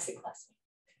combining galaxy cluster.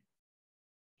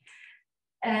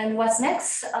 And what's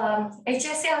next?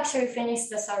 HSC actually finished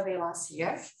the survey last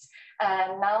year.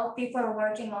 And now people are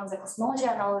working on the cosmology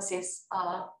analysis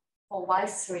for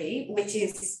Y3, which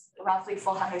is roughly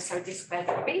 430 square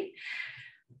degree.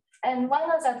 And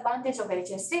one of the advantages of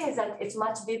HSC is that it's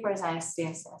much deeper than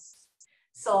SDSS.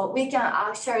 So we can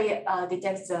actually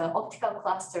detect the optical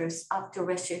clusters up to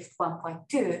redshift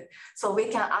 1.2. So we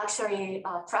can actually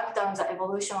track down the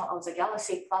evolution of the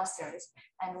galaxy clusters.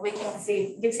 And we can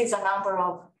see this is a number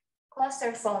of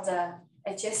clusters from the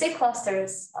HSC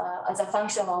clusters as a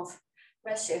function of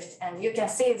redshift. And you can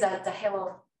see that the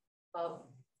halo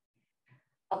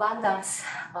abundance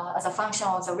as a function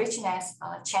of the richness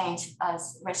change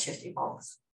as redshift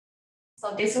evolves.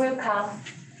 So this will come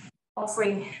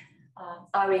hopefully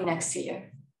early next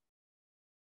year.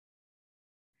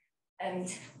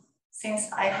 And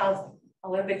since I have a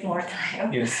little bit more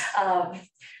time, yes.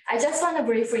 I just want to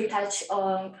briefly touch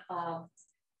on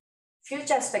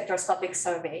future spectroscopic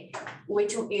survey,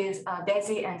 which is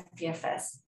DESI and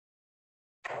PFS.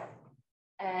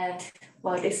 And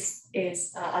well, this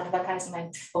is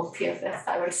advertisement for PFS.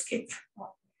 I will skip.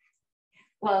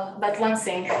 Well, but one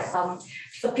thing,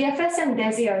 so PFS and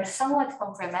DESI are somewhat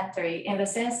complementary in the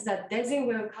sense that DESI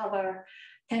will cover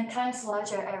 10 times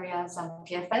larger areas than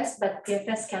PFS, but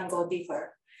PFS can go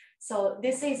deeper. So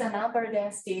this is a number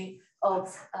density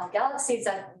of galaxies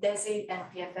that DESI and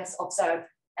PFS observe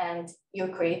and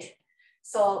Euclid.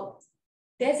 So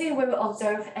DESI will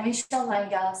observe emission line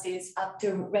galaxies up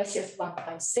to redshift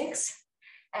 1.6,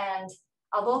 and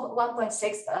above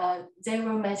 1.6, they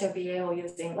will measure BAO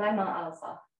using Lyman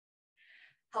alpha.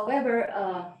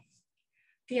 However,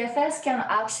 PFS can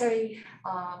actually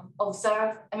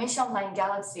observe emission line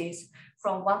galaxies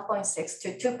from 1.6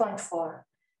 to 2.4,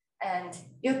 and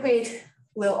Euclid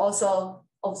will also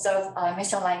observe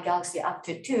emission line galaxy up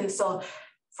to 2. So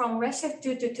from redshift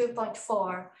 2 to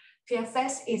 2.4,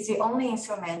 PFS is the only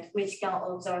instrument which can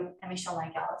observe emission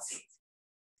line galaxies.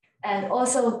 And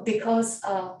also because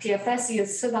PFS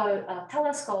uses Subaru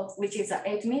telescope, which is an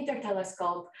 8-meter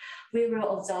telescope, we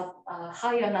will observe a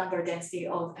higher number density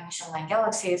of emission line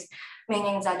galaxies,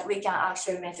 meaning that we can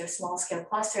actually measure small scale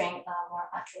clustering more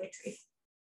accurately.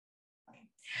 Okay.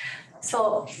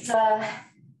 So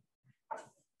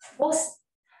both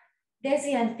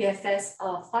DESI and PFS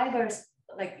fibers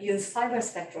use fiber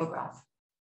spectrograph,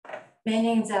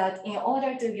 meaning that in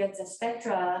order to get the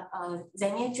spectra,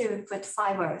 they need to put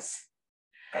fibers.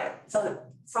 So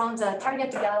from the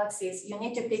target galaxies, you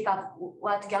need to pick up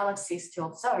what galaxies to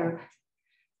observe.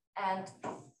 And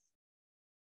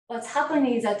what's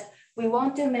happening is that we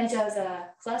want to measure the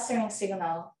clustering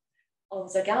signal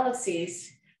of the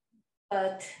galaxies,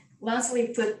 but once we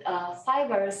put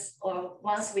fibers, or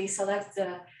once we select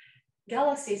the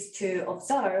galaxies to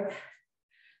observe,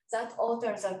 that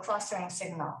alters the clustering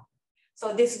signal.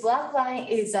 So this black line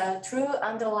is a true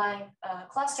underlying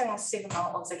clustering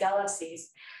signal of the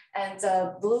galaxies. And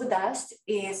the blue dashed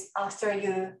is after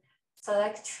you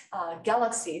select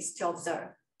galaxies to observe,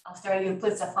 after you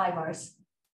put the fibers.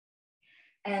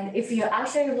 And if you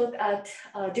actually look at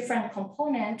a different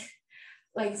component,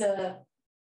 like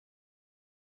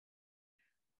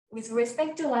with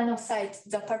respect to line of sight,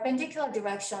 the perpendicular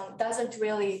direction doesn't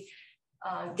really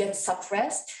get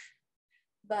suppressed,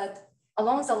 but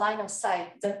along the line of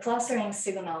sight, the clustering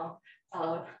signal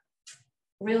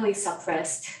really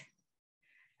suppressed.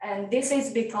 And this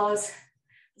is because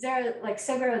there are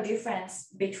several differences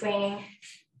between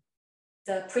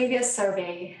the previous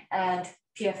survey and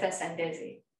PFS and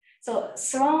DESI. So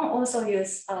SRAM also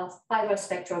used a fiber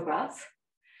spectrograph,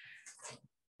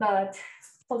 but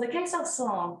for the case of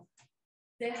SRAM,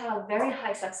 they have very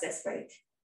high success rate.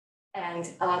 and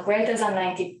greater than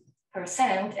 90%.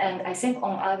 And I think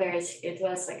on average, it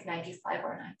was like 95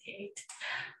 or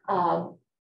 98.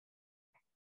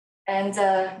 And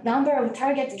the number of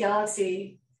target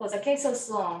galaxy for the case of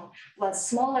Sloan was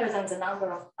smaller than the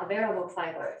number of available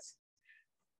fibers.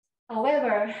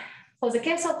 However, for the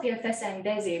case of PFS and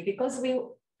DESI, because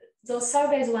those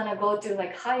surveys want to go to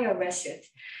like higher redshift,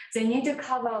 they need to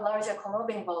cover a larger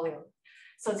connobin volume.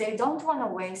 So they don't want to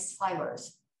waste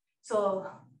fibers. So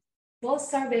both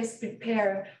surveys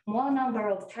prepare more number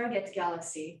of target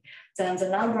galaxy than the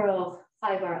number of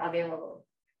fiber available,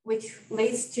 which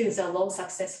leads to the low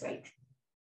success rate.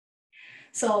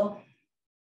 So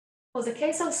for the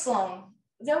case of Sloan,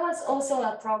 there was also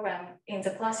a program in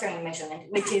the clustering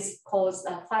measurement, which is called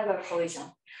fiber collision,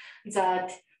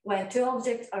 that when two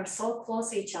objects are so close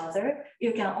to each other,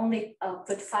 you can only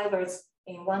put fibers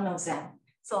in one of them.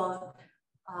 So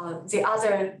the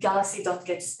other galaxy don't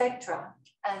get spectra,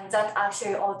 and that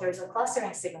actually alters the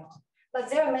clustering signal. But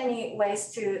there are many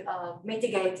ways to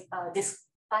mitigate this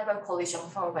fiber collision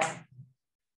problem.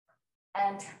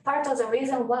 And part of the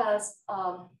reason was,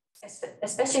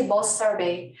 especially both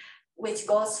survey, which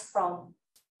goes from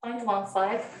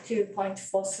 0.15 to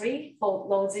 0.43 for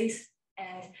low Z's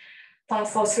and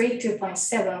 0.43 to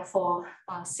 0.7 for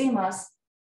CMAS,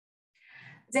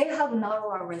 they have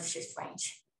narrower redshift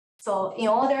range. So in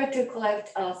order to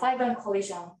collect a fiber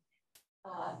collision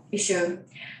issue,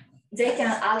 they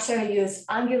can actually use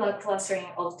angular clustering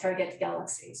of target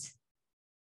galaxies.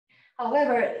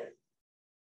 However,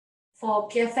 for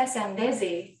PFS and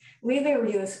DESI, we will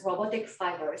use robotic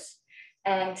fibers,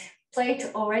 and plate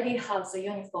already has a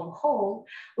uniform hole,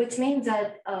 which means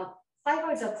that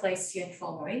fibers are placed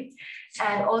uniformly,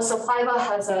 and also fiber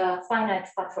has a finite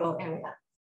patrol area.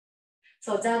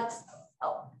 So that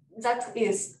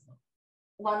is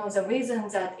one of the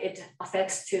reasons that it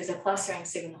affects to the clustering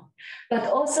signal. But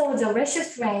also the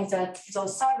redshift range that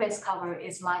those surveys cover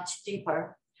is much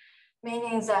deeper,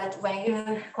 meaning that when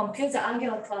you compute the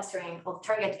angular clustering of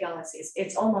target galaxies,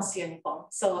 it's almost uniform.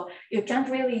 So you can't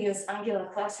really use angular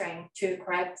clustering to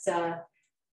correct the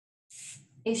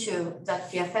issue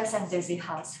that PFS and DESI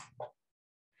has.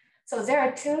 So there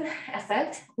are two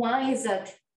effects. One is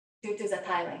that due to the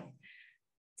tiling.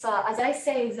 So as I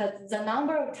say, that the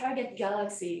number of target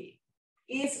galaxy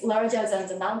is larger than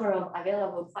the number of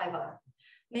available fiber,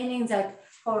 meaning that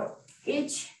for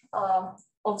each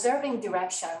observing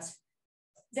directions,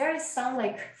 there is some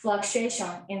like fluctuation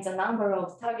in the number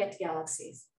of target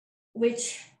galaxies,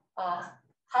 which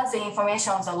has the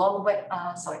information on the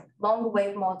long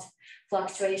wave mode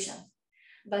fluctuation.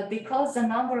 But because the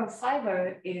number of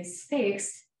fiber is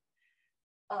fixed,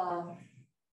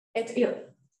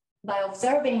 by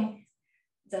observing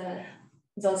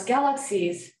those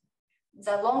galaxies,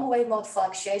 the long wave mode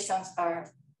fluctuations are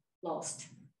lost.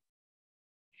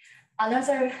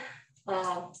 Another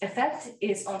effect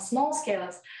is on small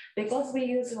scales. Because we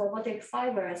use robotic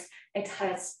fibers, it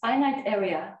has finite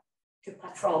area to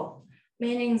patrol,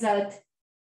 meaning that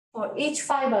for each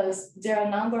fibers, there are a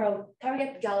number of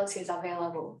target galaxies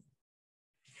available.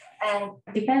 And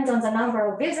depends on the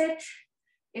number of visits.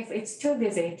 If it's 2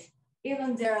 visits,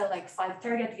 even there are like 5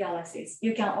 target galaxies,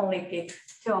 you can only pick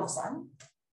 2 of them.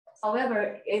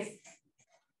 However, if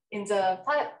in the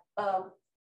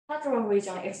patrol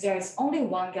region, if there is only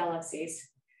 1 galaxy,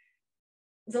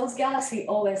 those galaxies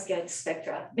always get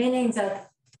spectra, meaning that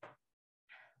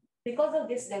because of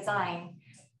this design,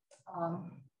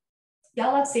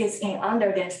 galaxies in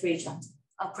underdense regions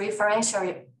are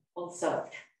preferentially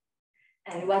observed.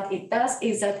 And what it does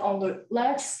is that on the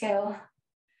large scale,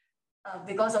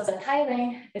 because of the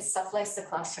tiling, it suppresses the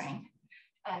clustering.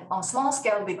 And on small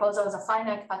scale, because of the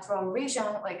finite patrol region,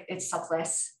 like it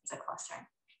suppresses the clustering.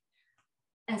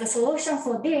 And the solution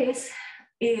for this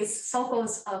is so-called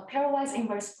pairwise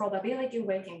inverse probability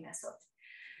weighting method.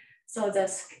 So the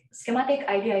schematic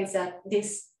idea is that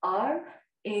this R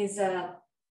is a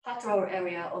patrol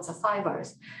area of the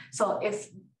fibers. So if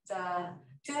the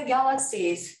 2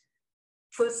 galaxies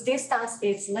whose distance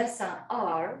is less than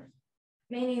R,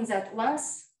 meaning that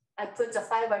once I put the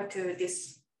fiber to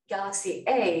this galaxy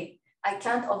A, I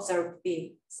can't observe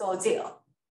B. So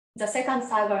the second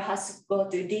fiber has to go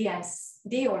to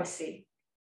D or C.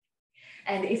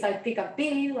 And if I pick up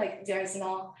B, like there's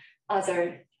no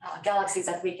other galaxies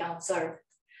that we can observe,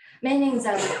 meaning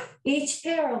that each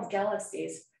pair of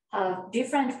galaxies have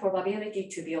different probability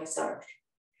to be observed.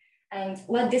 And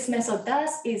what this method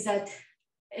does is that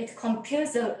it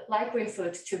computes the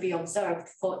likelihood to be observed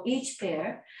for each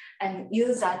pair and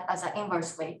use that as an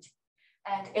inverse weight.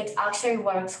 And it actually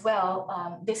works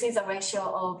well. This is a ratio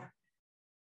of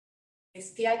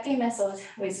this PIP method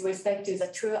with respect to the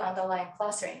true underlying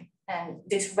clustering. And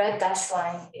this red dashed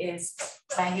line is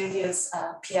when you use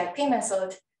a PIP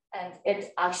method, and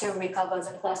it actually recovers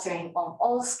the clustering on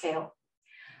all scale.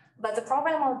 But the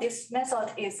problem of this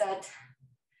method is that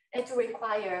it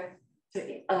requires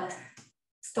to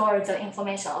store the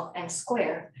information of n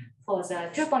squared for the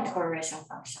 2-point correlation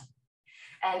function.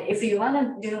 And if you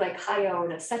want to do like higher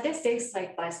order statistics,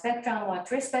 like bispectrum or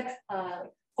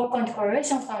 4-point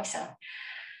correlation function,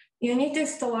 you need to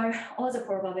store all the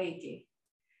probability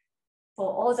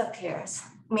for all the pairs,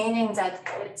 meaning that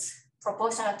it's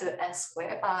proportional to n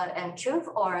squared, n cubed,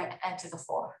 or n to the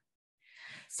 4.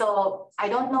 So I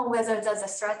don't know whether that's a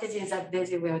strategy that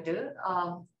Daisy will do.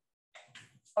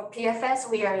 For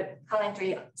PFS, we are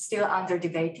currently still under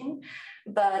debating,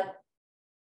 but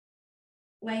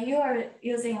when you are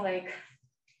using like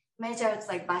measures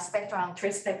like bispectrum,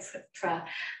 trispectra,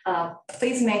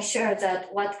 please make sure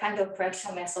that what kind of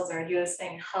correction methods are used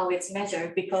and how it's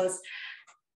measured, because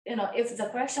if the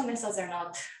correction methods are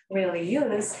not really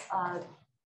used,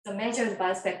 the measured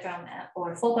bispectrum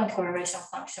or 4-point correlation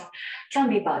function can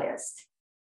be biased.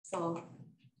 So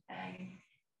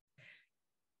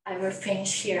I will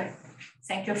finish here.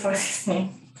 Thank you for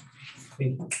listening.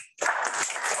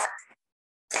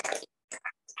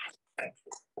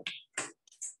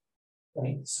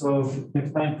 Okay, so we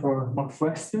have time for more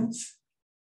questions.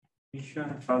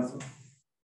 Misha, Fazio.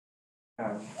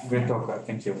 Great talk,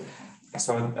 thank you.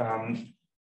 So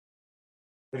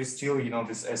there is still,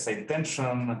 this SA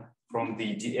tension from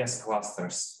the DS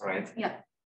clusters, right? Yeah.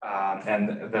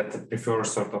 And that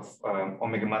prefers sort of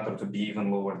omega matter to be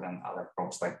even lower than other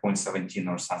probes, like 0.17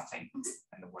 or something.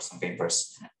 And there were some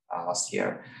papers last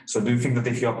year. So do you think that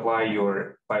if you apply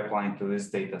your pipeline to this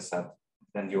data set,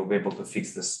 then you'll be able to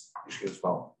fix this issue as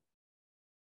well?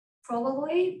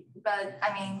 Probably, but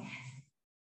I mean,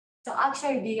 so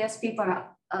actually DS people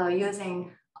are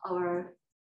using our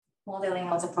modeling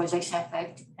of the projection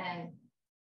effect and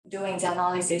doing the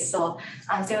analysis. So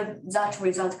until that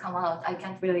result come out, I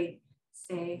can't really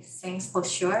say things for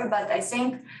sure, but I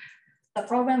think the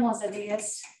problem was the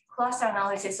DS cluster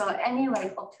analysis or any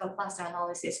like optical cluster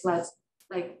analysis was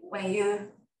like when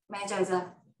you measure the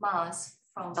mass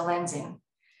from the lensing,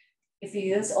 if you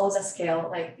use all the scale,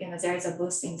 like, there is a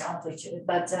boost in the amplitude,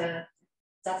 but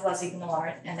that was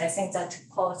ignored. And I think that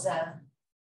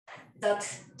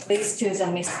that leads to the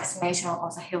misestimation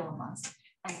of the halo mass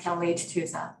and can lead to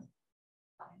that.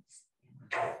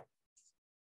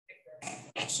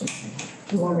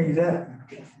 Tomomi,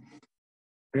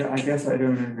 I guess I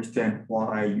don't understand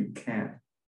why you can't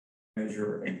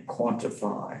measure and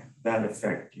quantify that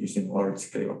effect using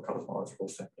large-scale cosmological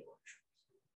simulations,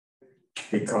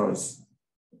 because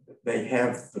they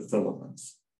have the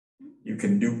filaments. You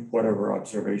can do whatever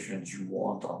observations you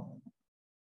want on them.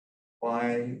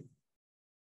 Why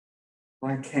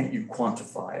can't you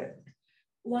quantify it?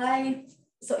 Why?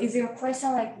 So is your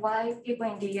question like why people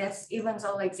in DS, even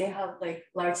though like they have like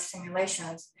large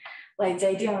simulations, like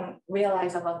they didn't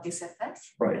realize about this effect?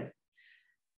 Right.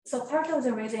 So part of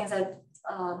the reason is that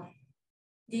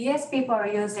DS people are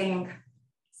using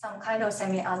some kind of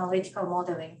semi-analytical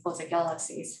modeling for the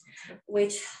galaxies,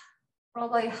 which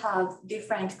probably have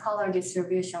different color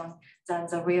distribution than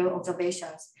the real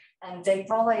observations. And they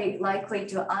probably likely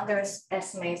to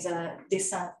underestimate the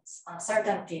distance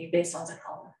uncertainty based on the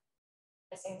color.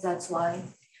 I think that's why.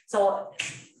 So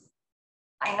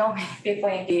I know many people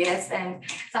in DS, and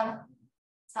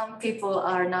some people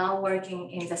are now working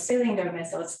in the cylinder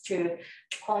methods to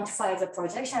quantify the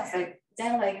projection effect.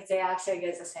 Then like they actually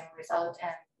get the same result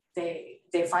and they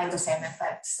find the same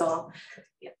effect. So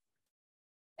yeah,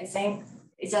 I think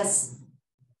it's just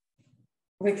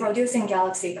reproducing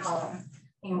galaxy color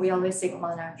in realistic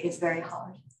manner is very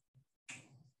hard.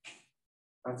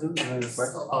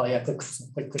 Oh yeah,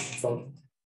 quick question. So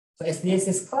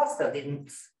SDSS cluster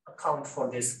didn't account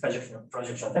for this projection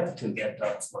effect to get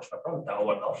the small parameter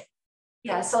or not?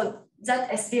 Yeah, so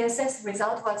that SDSS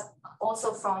result was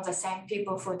also from the same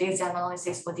people who did the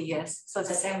analysis for DS, so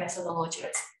the same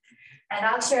methodologies. And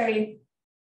actually,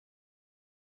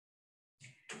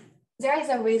 there is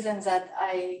a reason that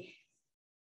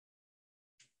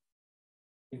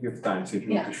you have time, so if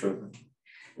you want to show them.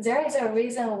 There is a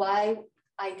reason why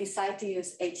I decided to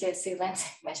use HSC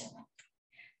lensing measurement,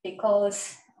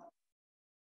 because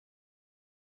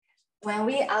when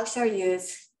we actually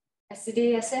use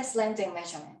SDSS lensing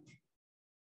measurement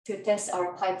to test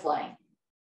our pipeline,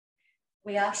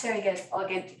 we actually get,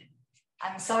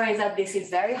 I'm sorry that this is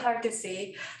very hard to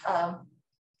see.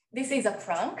 This is a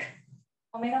Planck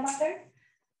omega matter.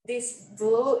 This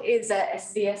blue is a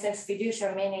SDSS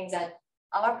fiduciary, meaning that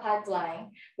our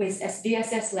pipeline with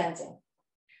SDSS lensing.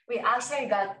 We actually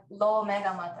got low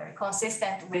mega matter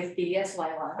consistent with the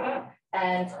SY1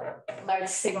 and large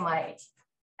sigma H.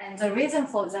 And the reason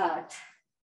for that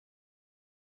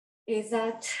is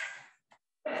that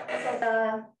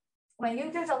when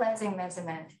you do the lensing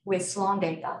measurement with Sloan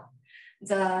data,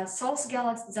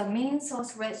 the mean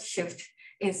source redshift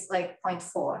is like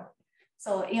 0.4.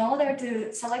 So in order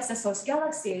to select the source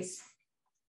galaxies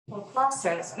for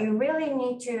clusters, you really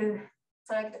need to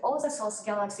select all the source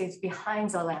galaxies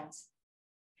behind the lens,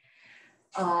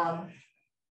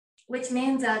 which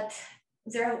means that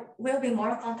there will be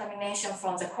more contamination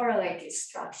from the correlated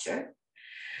structure.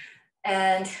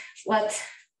 And what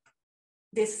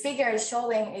this figure is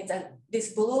showing is that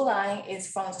this blue line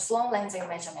is from the Sloan lensing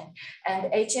measurement,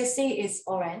 and HSC is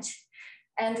orange.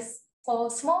 And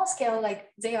for small scale, like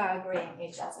they are agreeing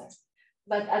each other.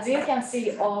 But as you can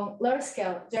see on large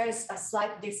scale, there is a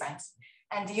slight difference.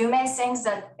 And you may think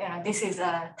that this is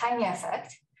a tiny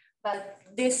effect, but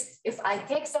this, if I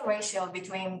take the ratio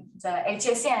between the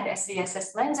HSC and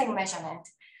SDSS lensing measurement,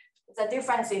 the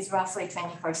difference is roughly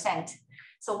 20%.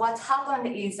 So what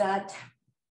happened is that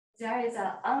there is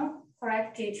an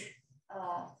uncorrected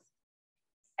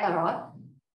error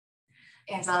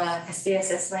in the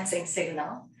SDSS lensing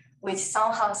signal, which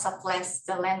somehow supplants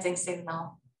the lensing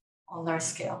signal on large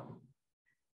scale.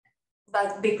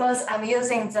 But because I'm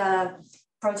using the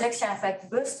projection effect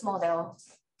boost model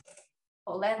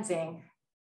for lensing,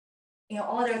 in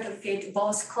order to fit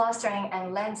both clustering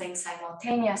and lensing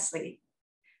simultaneously,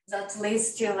 that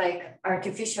leads to like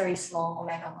artificially small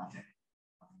omega matter.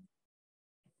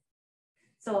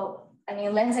 So, I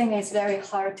mean, lensing is very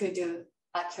hard to do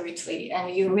accurately,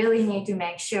 and you really need to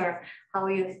make sure how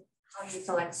you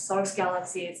select source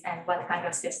galaxies and what kind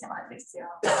of systematics you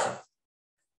are.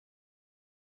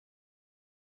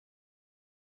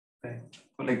 Okay.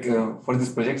 So like for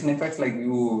this projection effects, like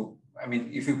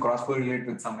if you cross correlate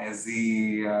with some SZ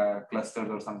clusters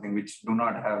or something which do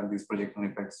not have these projection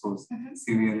effects so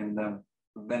severe in them,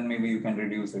 then maybe you can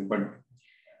reduce it. But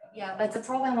yeah, but the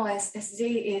problem with SZ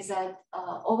is that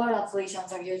overlap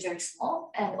lesions are usually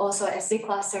small, and also SZ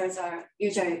clusters are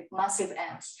usually massive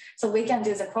M's. So we can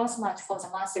do the cross match for the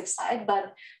massive side,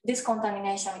 but this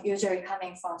contamination usually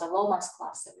coming from the low mass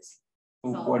clusters.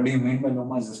 So what do you mean by low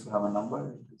mass? Just to have a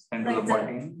number, 10 to the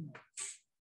 14?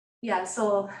 Yeah,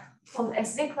 so for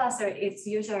SZ cluster, it's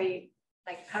usually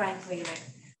like currently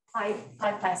like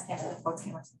 5 times 10 to the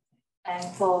 14. And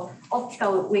for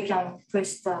optical, we can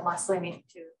push the mass limit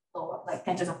to lower, like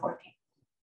 10 to the 14.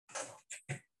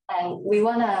 And we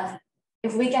wanna,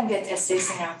 if we can get SZ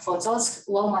signal for those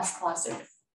low mass clusters,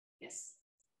 yes.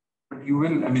 But you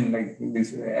will, I mean, like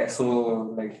this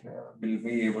SO, like will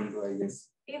be able to, I guess.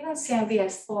 Even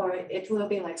CMBS4, it will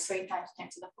be like 3 times 10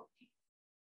 to the 14.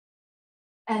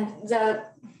 And the,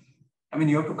 I mean,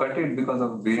 you have to cut it because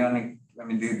of baryonic. I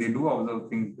mean, they do observe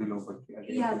things below, but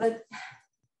yeah, but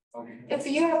okay. If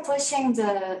you are pushing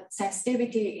the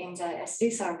sensitivity in the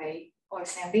SD survey or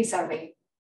CMB survey,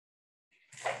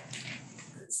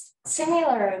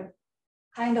 similar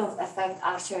kind of effect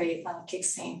actually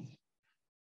kicks in.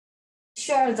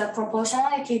 Sure, the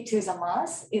proportionality to the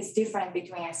mass is different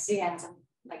between SZ and the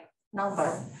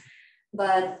number,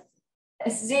 but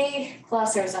SZ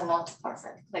clusters are not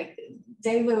perfect. Like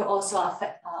they will also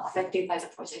affected by the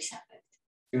projection effect.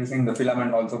 You're saying the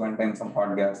filament also contains some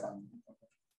hot gas.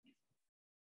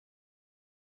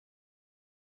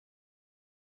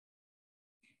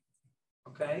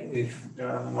 Okay, if there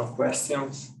are no more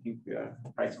questions, I think we are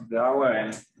right on the hour,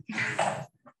 and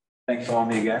thanks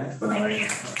Tomomi again for